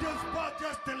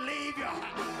just to leave you.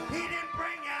 He didn't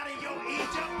bring you out of your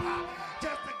Egypt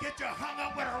just to get you hung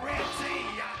up with a Red Sea.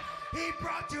 He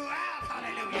brought you out,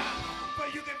 hallelujah, so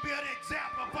you can be an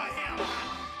example for him.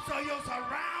 So your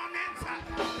surroundings,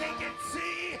 they can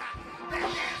see that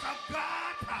there's a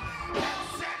God that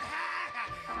sat high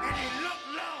and he looked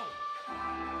low.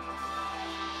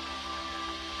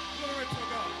 Glory to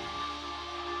God.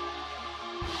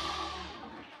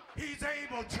 He's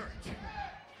able, church.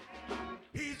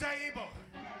 He's able.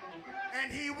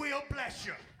 And he will bless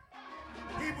you.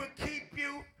 He will keep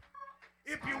you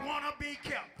if you want to be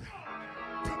kept.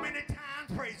 Too many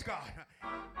times, praise God,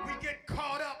 we get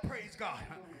caught up, praise God,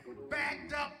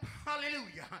 backed up,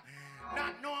 hallelujah,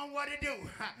 not knowing what to do.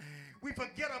 We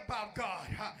forget about God.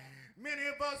 Many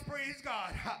of us, praise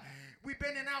God, we've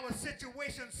been in our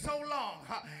situation so long,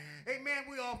 amen,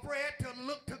 we are afraid to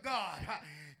look to God.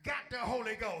 Got the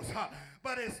Holy Ghost,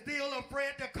 but is still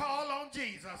afraid to call on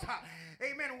Jesus.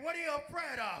 Amen. What are you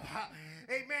afraid of?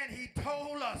 Amen. He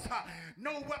told us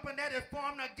no weapon that is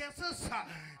formed against us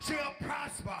shall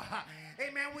prosper.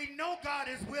 Amen. We know God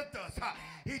is with us.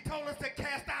 He told us to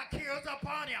cast our cares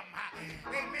upon him.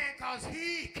 Amen. Because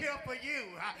he cared for you.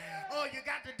 All you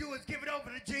got to do is give it over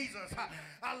to Jesus.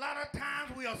 A lot of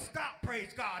times we'll stop,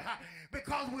 praise God,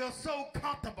 because we are so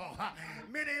comfortable.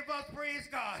 Many of us, praise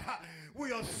God,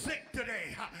 we are sick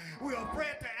today. We are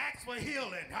afraid to ask for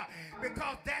healing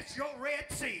because that's your Red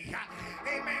Sea.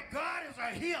 Amen. God is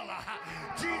a healer.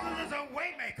 Jesus is a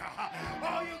way maker.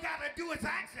 All you got to do is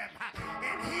ask him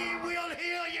and he will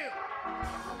heal you.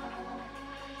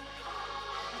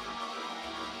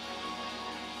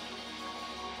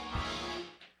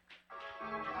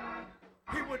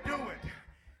 He will do it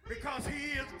because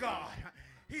he is God.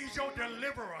 He's your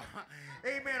deliverer.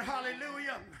 Amen.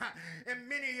 Hallelujah. And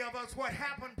many of us, what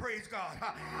happened, praise God.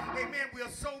 Amen. We are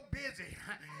so busy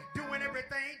doing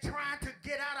everything, trying to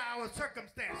get out of our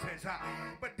circumstances.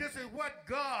 But this is what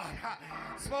God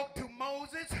spoke to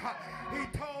Moses.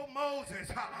 He told Moses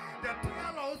to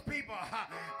tell those people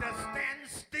to stand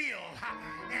still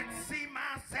and see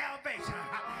my salvation.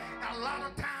 A lot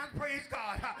of times, praise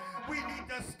God, we need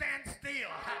to stand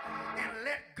still and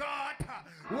let God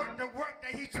work the work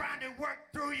that he's trying to work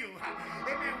through you.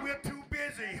 Amen. We're too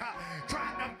busy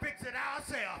trying to fix it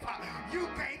ourselves. You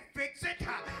can't fix it.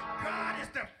 God is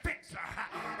the fixer.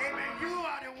 Amen. You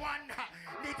are the one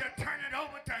need to turn it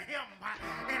over to him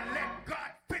and let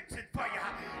God fix it for you.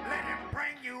 Let him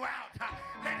bring you out.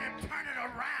 Let him turn it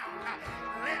around.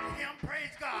 Let him,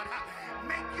 praise God,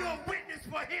 make you a witness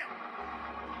for him.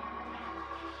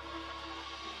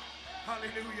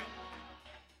 Hallelujah.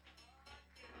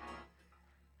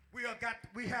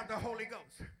 We have the Holy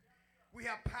Ghost. We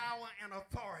have power and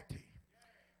authority.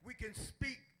 We can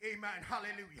speak, amen,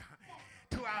 hallelujah,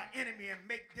 to our enemy and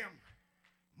make them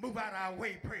move out our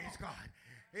way, praise God.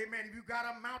 Amen. If you got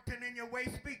a mountain in your way,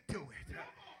 speak to it.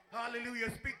 Hallelujah.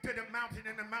 Speak to the mountain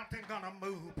and the mountain gonna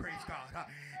move, praise God.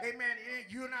 Amen.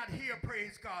 You're not here,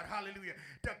 praise God, hallelujah,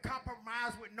 to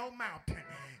compromise with no mountain.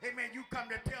 Amen. You come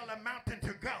to tell the mountain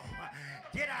to go.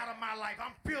 Get out of my life.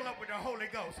 I'm filled up with the Holy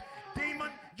Ghost.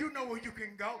 Demon, you know where you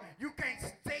can go. You can't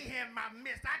stay here in my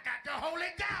midst. I got the Holy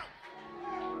Ghost.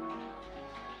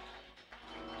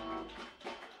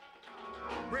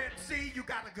 Red Sea, you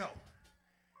gotta go.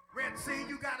 Red Sea,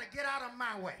 you gotta get out of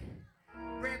my way.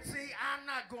 Red Sea, I'm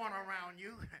not going around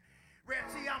you. Red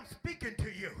Sea, I'm speaking to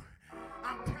you.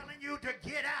 I'm telling you to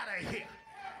get out of here.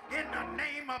 In the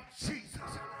name of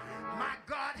Jesus. My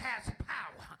God has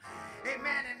power.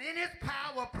 Amen. And in his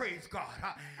power, praise God,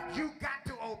 you got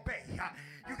to obey.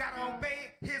 You got to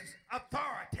obey his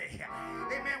authority.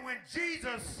 Amen. When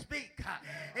Jesus speaks,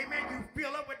 amen, you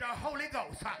fill up with the Holy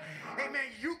Ghost. Amen.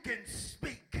 You can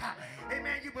speak.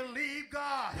 Amen. You believe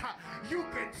God. You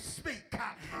can speak.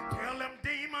 Tell them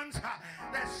demons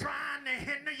that's trying to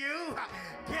hinder you,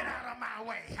 get out of my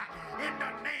way. In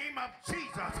the name of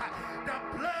Jesus,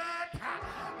 the blood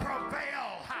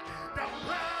prevail. The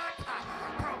blood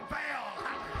prevail.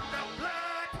 The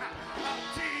blood of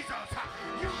Jesus.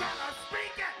 You gotta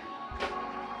speak it.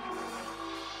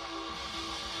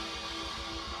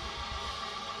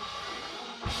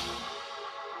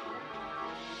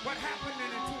 What happened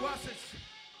to us is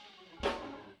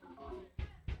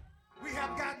we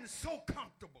have gotten so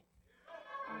comfortable.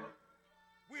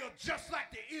 We are just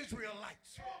like the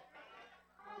Israelites.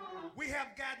 We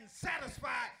have gotten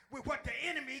satisfied with what the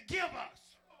enemy give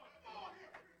us.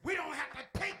 We don't have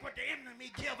to take what the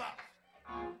enemy give us.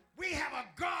 We have a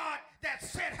God that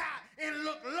sit high and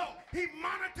look low. He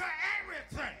monitor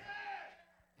everything.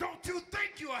 Don't you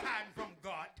think you are hiding from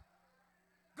God?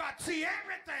 God see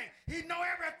everything. He know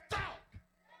every thought.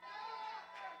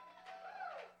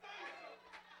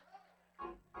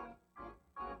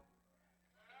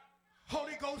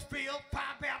 Holy Ghost filled, fire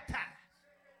baptized.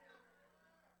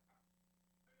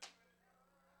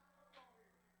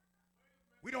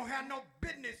 We don't have no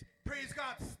business, praise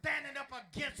God, standing up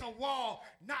against a wall,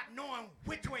 not knowing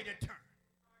which way to turn.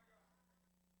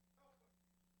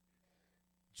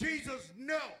 Jesus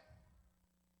know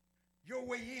your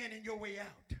way in and your way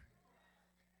out.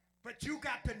 But you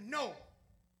got to know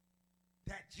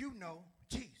that you know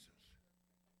Jesus.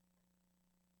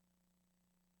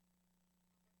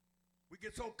 We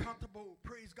get so comfortable,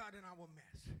 praise God, in our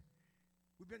mess.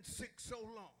 We've been sick so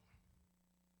long.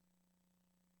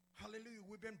 Hallelujah.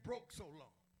 We've been broke so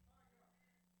long.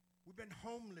 We've been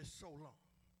homeless so long.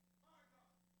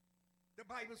 The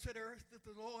Bible said the earth is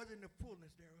the Lord and the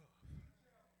fullness thereof.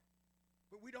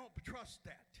 But we don't trust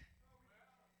that.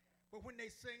 But when they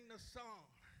sing the song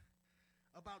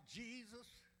about Jesus,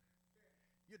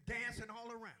 you're dancing all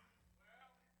around.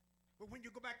 But when you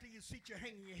go back to your seat, you're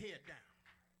hanging your head down.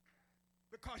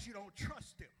 Because you don't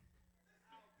trust him.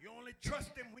 You only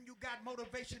trust him when you got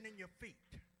motivation in your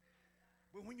feet.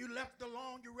 But when you left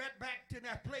alone, you right back to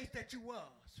that place that you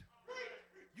was.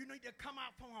 You need to come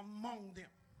out from among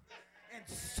them and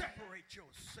separate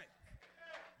yourself.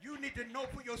 You need to know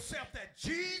for yourself that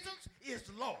Jesus is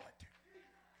Lord.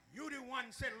 You the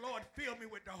one said, Lord, fill me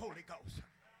with the Holy Ghost.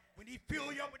 When he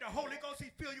fill you up with the Holy Ghost, he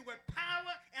fill you with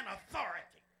power and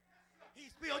authority.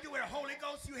 He's filled you with the Holy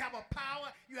Ghost. You have a power.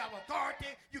 You have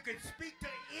authority. You can speak to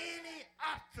any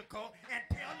obstacle and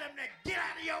tell them to get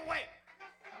out of your way.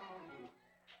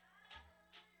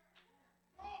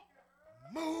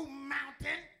 Move,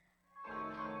 mountain.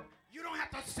 You don't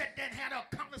have to sit there and have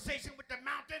a conversation with the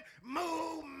mountain.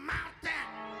 Move, mountain.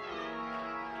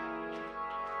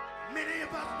 Many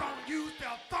of us don't use the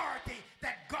authority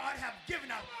that God has given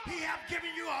us. He has given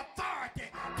you authority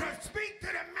to speak to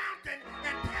the mountain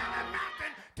and tell the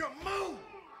mountain to move.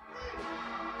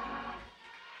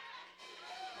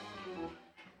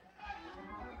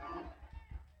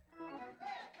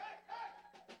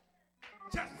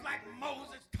 Just like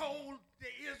Moses told the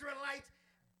Israelites,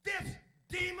 this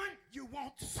demon you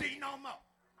won't see no more.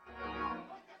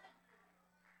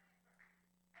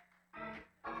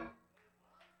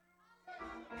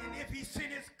 And if he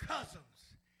sent his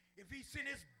cousins, if he sent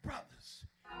his brothers,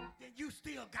 then you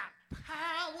still got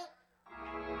power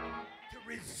to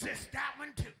resist that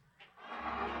one too.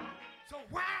 So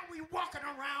why are we walking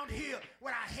around here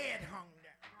with our head hung down?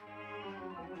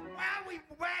 Why are we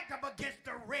ragged up against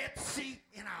the Red Sea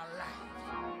in our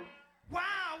lives? Why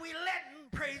are we letting,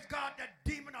 praise God, the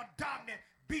demon of darkness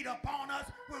beat up on us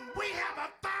when we have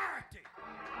authority?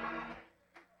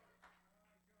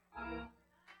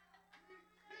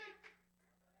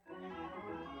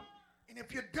 And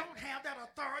if you don't have that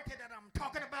authority that I'm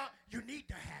talking about, you need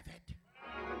to have it.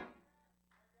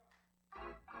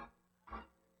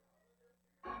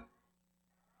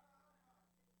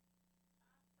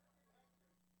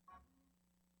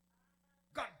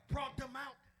 God brought them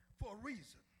out for a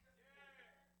reason.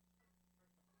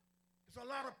 There's a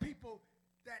lot of people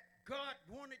that God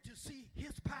wanted to see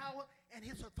his power and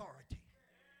his authority.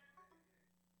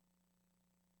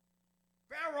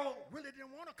 Pharaoh really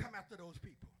didn't want to come after those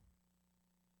people.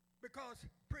 Because,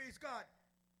 praise God,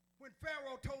 when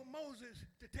Pharaoh told Moses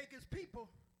to take his people,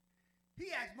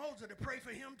 he asked Moses to pray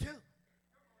for him too.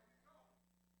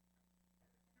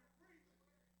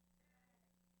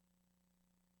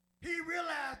 He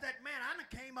realized that, man, I done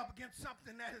came up against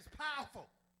something that is powerful,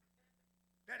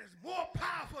 that is more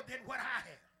powerful than what I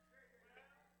have.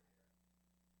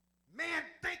 Man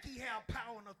think he have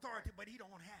power and authority, but he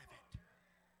don't have it.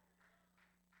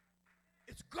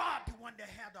 It's God the one that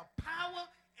has the power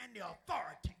and the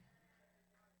authority.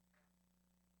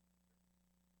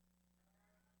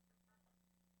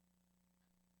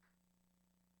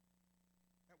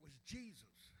 That was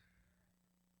Jesus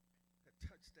that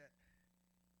touched that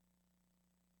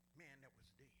man that was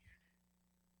dead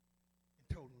and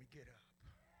told him to get up.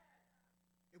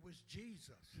 It was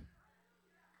Jesus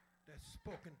that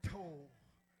spoke and told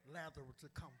Lazarus to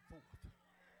come forth.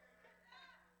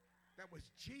 That was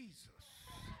Jesus.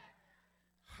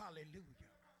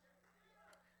 Hallelujah.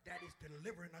 That is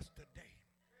delivering us today.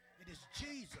 It is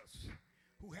Jesus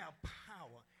who have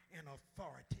power and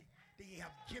authority that he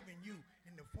have given you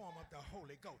in the form of the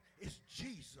Holy Ghost. It's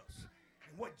Jesus.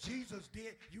 And what Jesus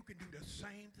did, you can do the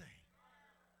same thing.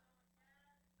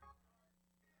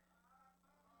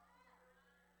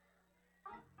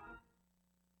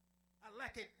 I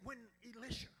like it when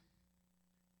Elisha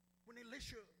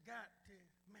got the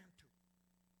mantle.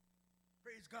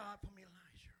 Praise God from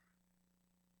Elijah.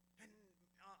 And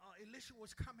Elisha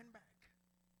was coming back.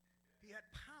 He had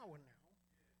power now.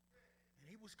 And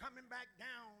he was coming back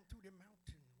down through the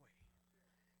mountain way.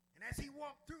 And as he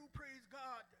walked through, praise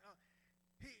God,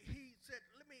 he said,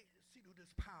 let me see do this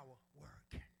power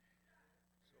work.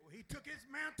 So he took his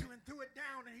mantle and threw it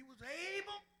down, and he was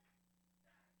able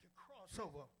to cross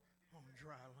over on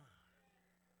dry land.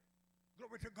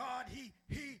 Glory to God. He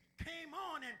came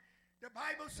on, and the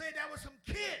Bible said there were some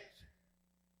kids.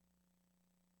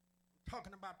 I'm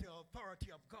talking about the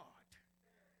authority of God.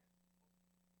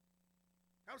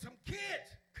 There were some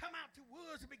kids come out to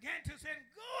woods and began to say,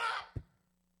 go up,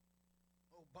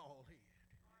 oh bald head.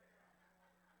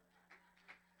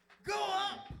 Go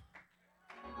up,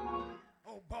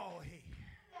 oh bald head.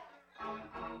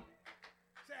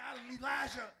 Say,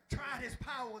 Elijah tried his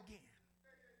power again.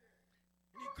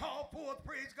 And he called forth,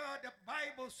 praise God, the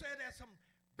Bible said that some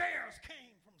bears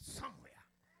came from somewhere.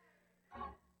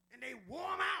 And they wore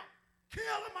them out,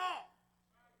 killed them all.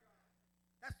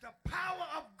 That's the power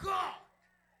of God.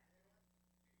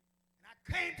 And I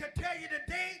came to tell you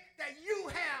today that you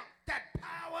have that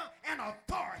power and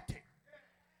authority.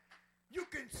 You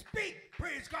can speak,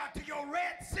 praise God, to your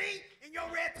Red Sea, and your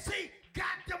Red Sea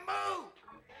got to move.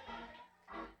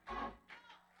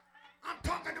 I'm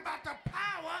talking about the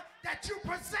power that you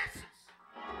possess.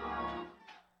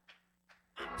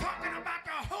 I'm talking about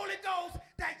the Holy Ghost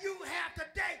that you have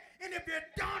today. And if you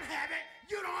don't have it,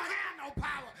 you don't have no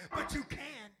power, but you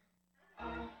can.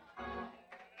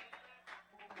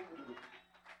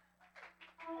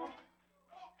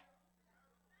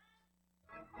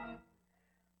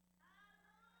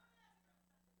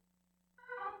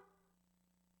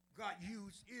 God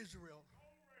used Israel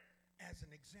as an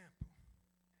example.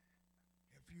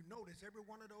 If you notice, every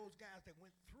one of those guys that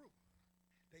went through,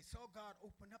 they saw God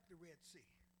open up the Red Sea.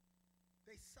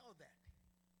 They saw that.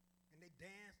 And they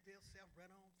danced themselves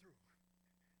right on through.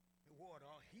 The water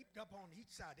all heaped up on each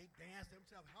side. They danced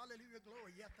themselves. Hallelujah,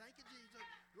 glory. Yeah, thank you, Jesus.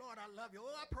 Lord, I love you.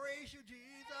 Oh, I praise you,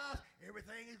 Jesus.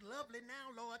 Everything is lovely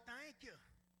now, Lord. Thank you.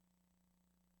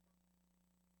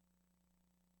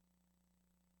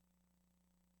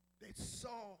 They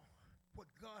saw what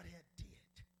God had did.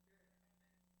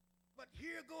 But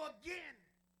here go again.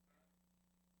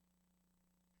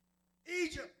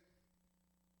 Egypt.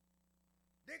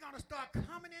 They're going to start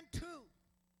coming into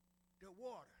the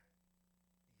water.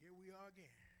 And here we are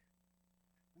again.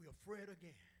 We're afraid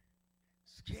again.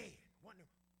 Scared.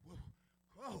 Wondering,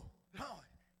 oh, Lord.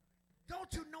 Don't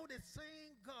you know the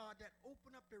same God that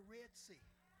opened up the Red Sea?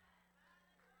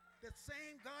 The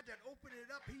same God that opened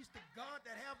it up, he's the God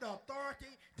that have the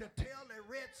authority to tell the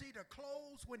Red Sea to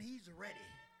close when he's ready.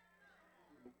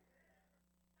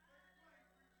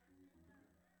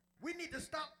 We need to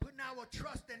stop putting our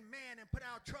trust in man and put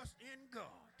our trust in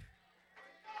God.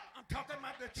 I'm talking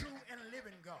about the true and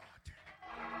living God.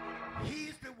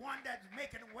 He's the one that's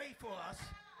making a way for us.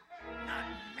 Not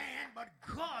man, but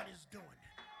God is doing it.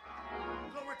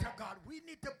 Glory to God. We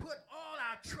need to put all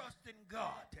our trust in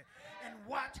God and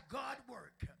watch God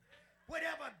work.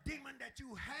 Whatever demon that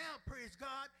you have, praise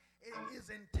God, it is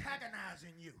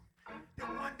antagonizing you. The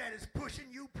one that is pushing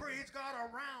you, praise God,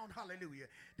 around, hallelujah.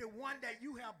 The one that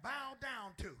you have bowed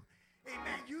down to.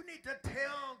 Amen. You need to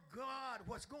tell God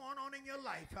what's going on in your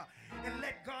life and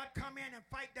let God come in and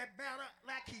fight that battle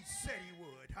like he said he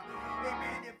would.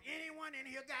 Amen. If anyone in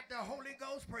here got the Holy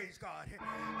Ghost, praise God, and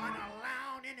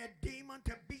allowing any demon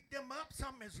to beat them up,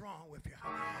 something is wrong with you.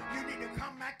 You need to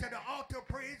come back to the altar,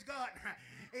 praise God.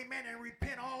 Amen, and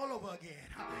repent all over again.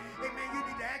 Amen, you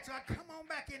need to ask God, come on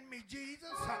back in me,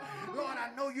 Jesus. Lord, I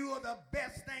know you are the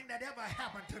best thing that ever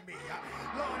happened to me.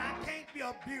 Lord, I can't be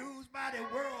abused by the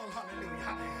world,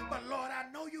 hallelujah. But Lord,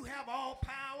 I know you have all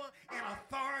power and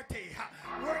authority.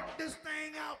 Work this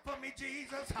thing out for me,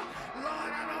 Jesus.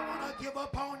 Lord, I don't want to give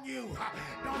up on you.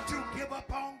 Don't you give up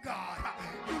on God.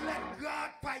 You let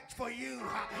God fight for you.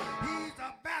 He's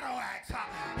a battle axe.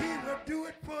 He will do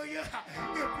it for you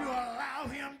if you allow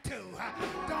him to.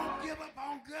 Don't give up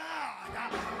on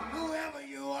God. Whoever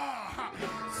you are,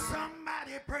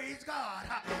 somebody, praise God,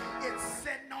 is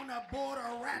sitting on the border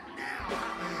right now.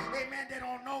 Amen. They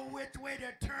don't know which way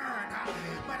to turn.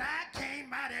 But I came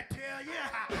by to tell you,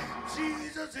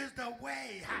 Jesus is the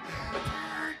way.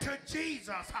 Turn to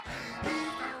Jesus. He's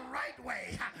the right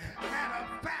way. Matter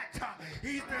of fact,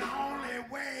 he's the only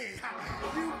way.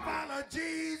 You follow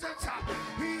Jesus.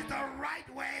 He's the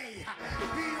right way.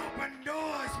 He opened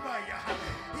doors for you.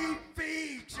 He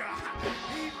feeds you.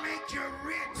 He makes you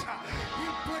rich. He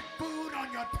put food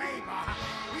on your table.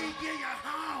 He give you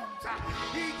homes.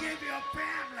 He give you a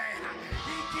family.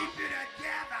 He keep you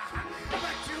together.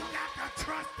 But you got to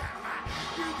trust him.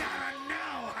 You got to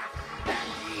know that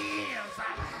he is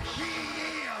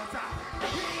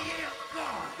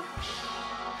God.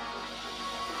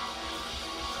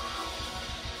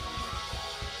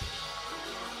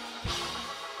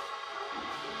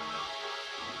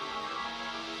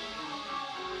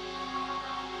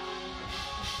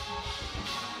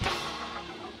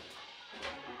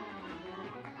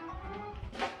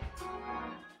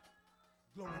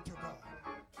 Glory to God.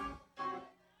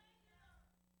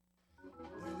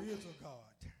 There is a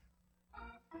God.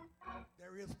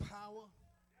 There is power.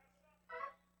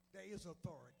 There is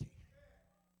authority.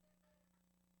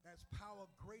 There's power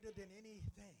greater than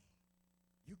anything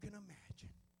you can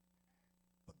imagine.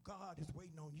 But God is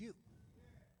waiting on you.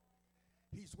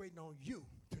 He's waiting on you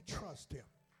to trust him.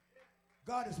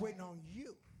 God is waiting on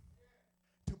you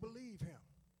to believe him.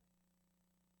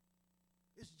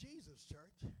 It's Jesus,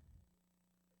 church.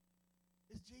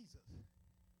 It's Jesus.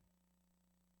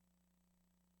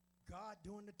 God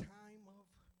during the time of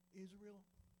Israel,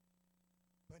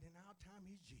 but in our time,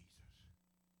 he's Jesus.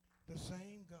 The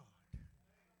same God,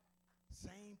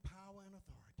 same power and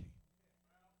authority.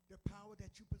 The power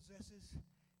that you possess is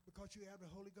because you have the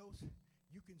Holy Ghost,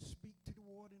 you can speak to the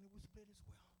water and it will split as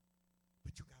well.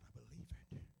 But you got to believe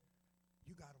it.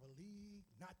 You got to believe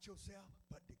not yourself,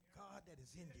 but the God that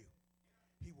is in you.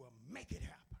 He will make it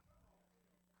happen.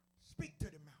 Speak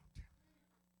to the mountain.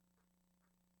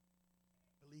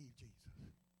 Believe Jesus.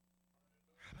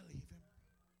 I believe him.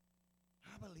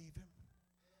 I believe him.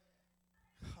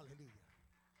 Hallelujah.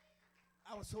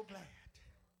 I was so glad.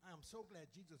 I am so glad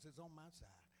Jesus is on my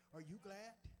side. Are you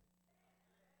glad?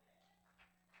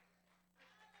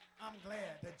 I'm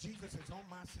glad that Jesus is on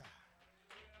my side.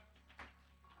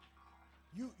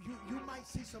 You might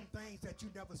see some things that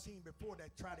you've never seen before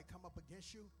that try to come up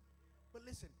against you. But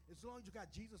listen, as long as you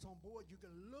got Jesus on board, you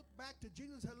can look back to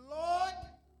Jesus and say, Lord,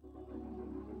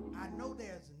 I know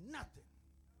there's nothing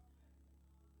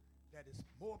that is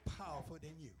more powerful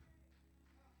than you.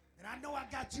 And I know I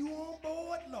got you on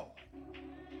board, Lord.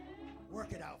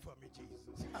 Work it out for me,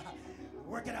 Jesus.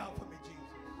 Work it out for me, Jesus.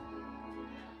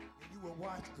 And you will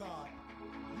watch God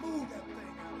move that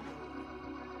thing out of your life.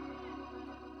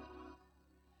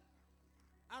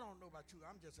 I don't know about you.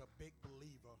 I'm just a big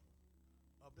believer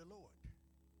of the Lord.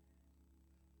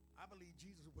 I believe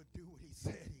Jesus would do what he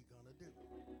said he's going to do.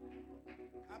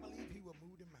 I believe he will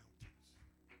move the mountains.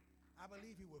 I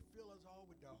believe he will fill us all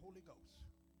with the Holy Ghost.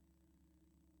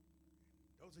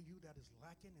 Those of you that is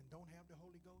lacking and don't have the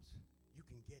Holy Ghost, you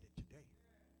can get it today.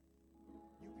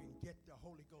 You can get the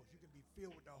Holy Ghost. You can be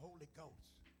filled with the Holy Ghost.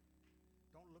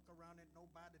 Don't look around at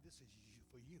nobody. This is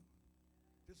for you.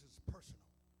 This is personal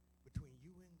between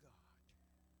you and God.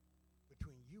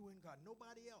 Between you and God.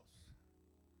 Nobody else.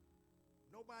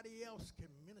 Nobody else can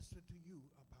minister to you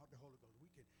about the Holy Ghost. We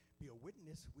can be a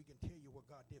witness. We can tell you what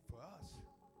God did for us.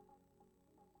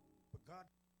 But God.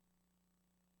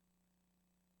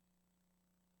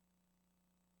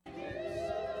 You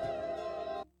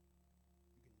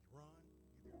can run,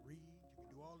 you can read, you can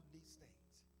do all of these things.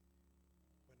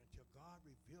 But until God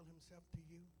reveal himself to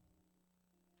you,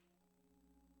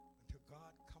 until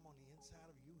God come on the inside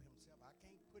of you himself, I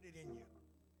can't put it in you.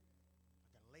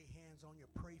 I can lay hands on you,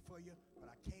 pray for you,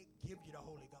 but I can't give you the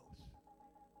Holy Ghost.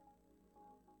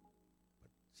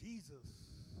 But Jesus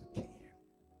can,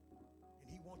 and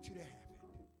he wants you to have it.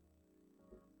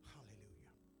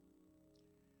 Hallelujah.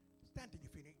 stand to your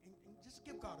feet and just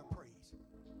give God a praise.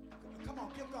 Come on,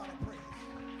 give God a praise.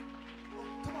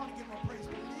 Come on and give him a praise.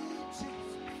 Believe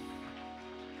Jesus.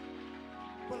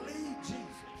 Believe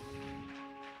Jesus.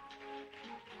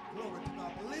 Glory to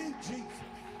God. Believe Jesus.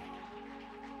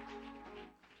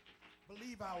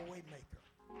 Believe our way maker.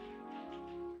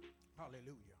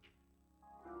 Hallelujah.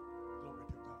 Glory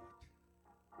to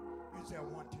God. Is there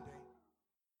one today?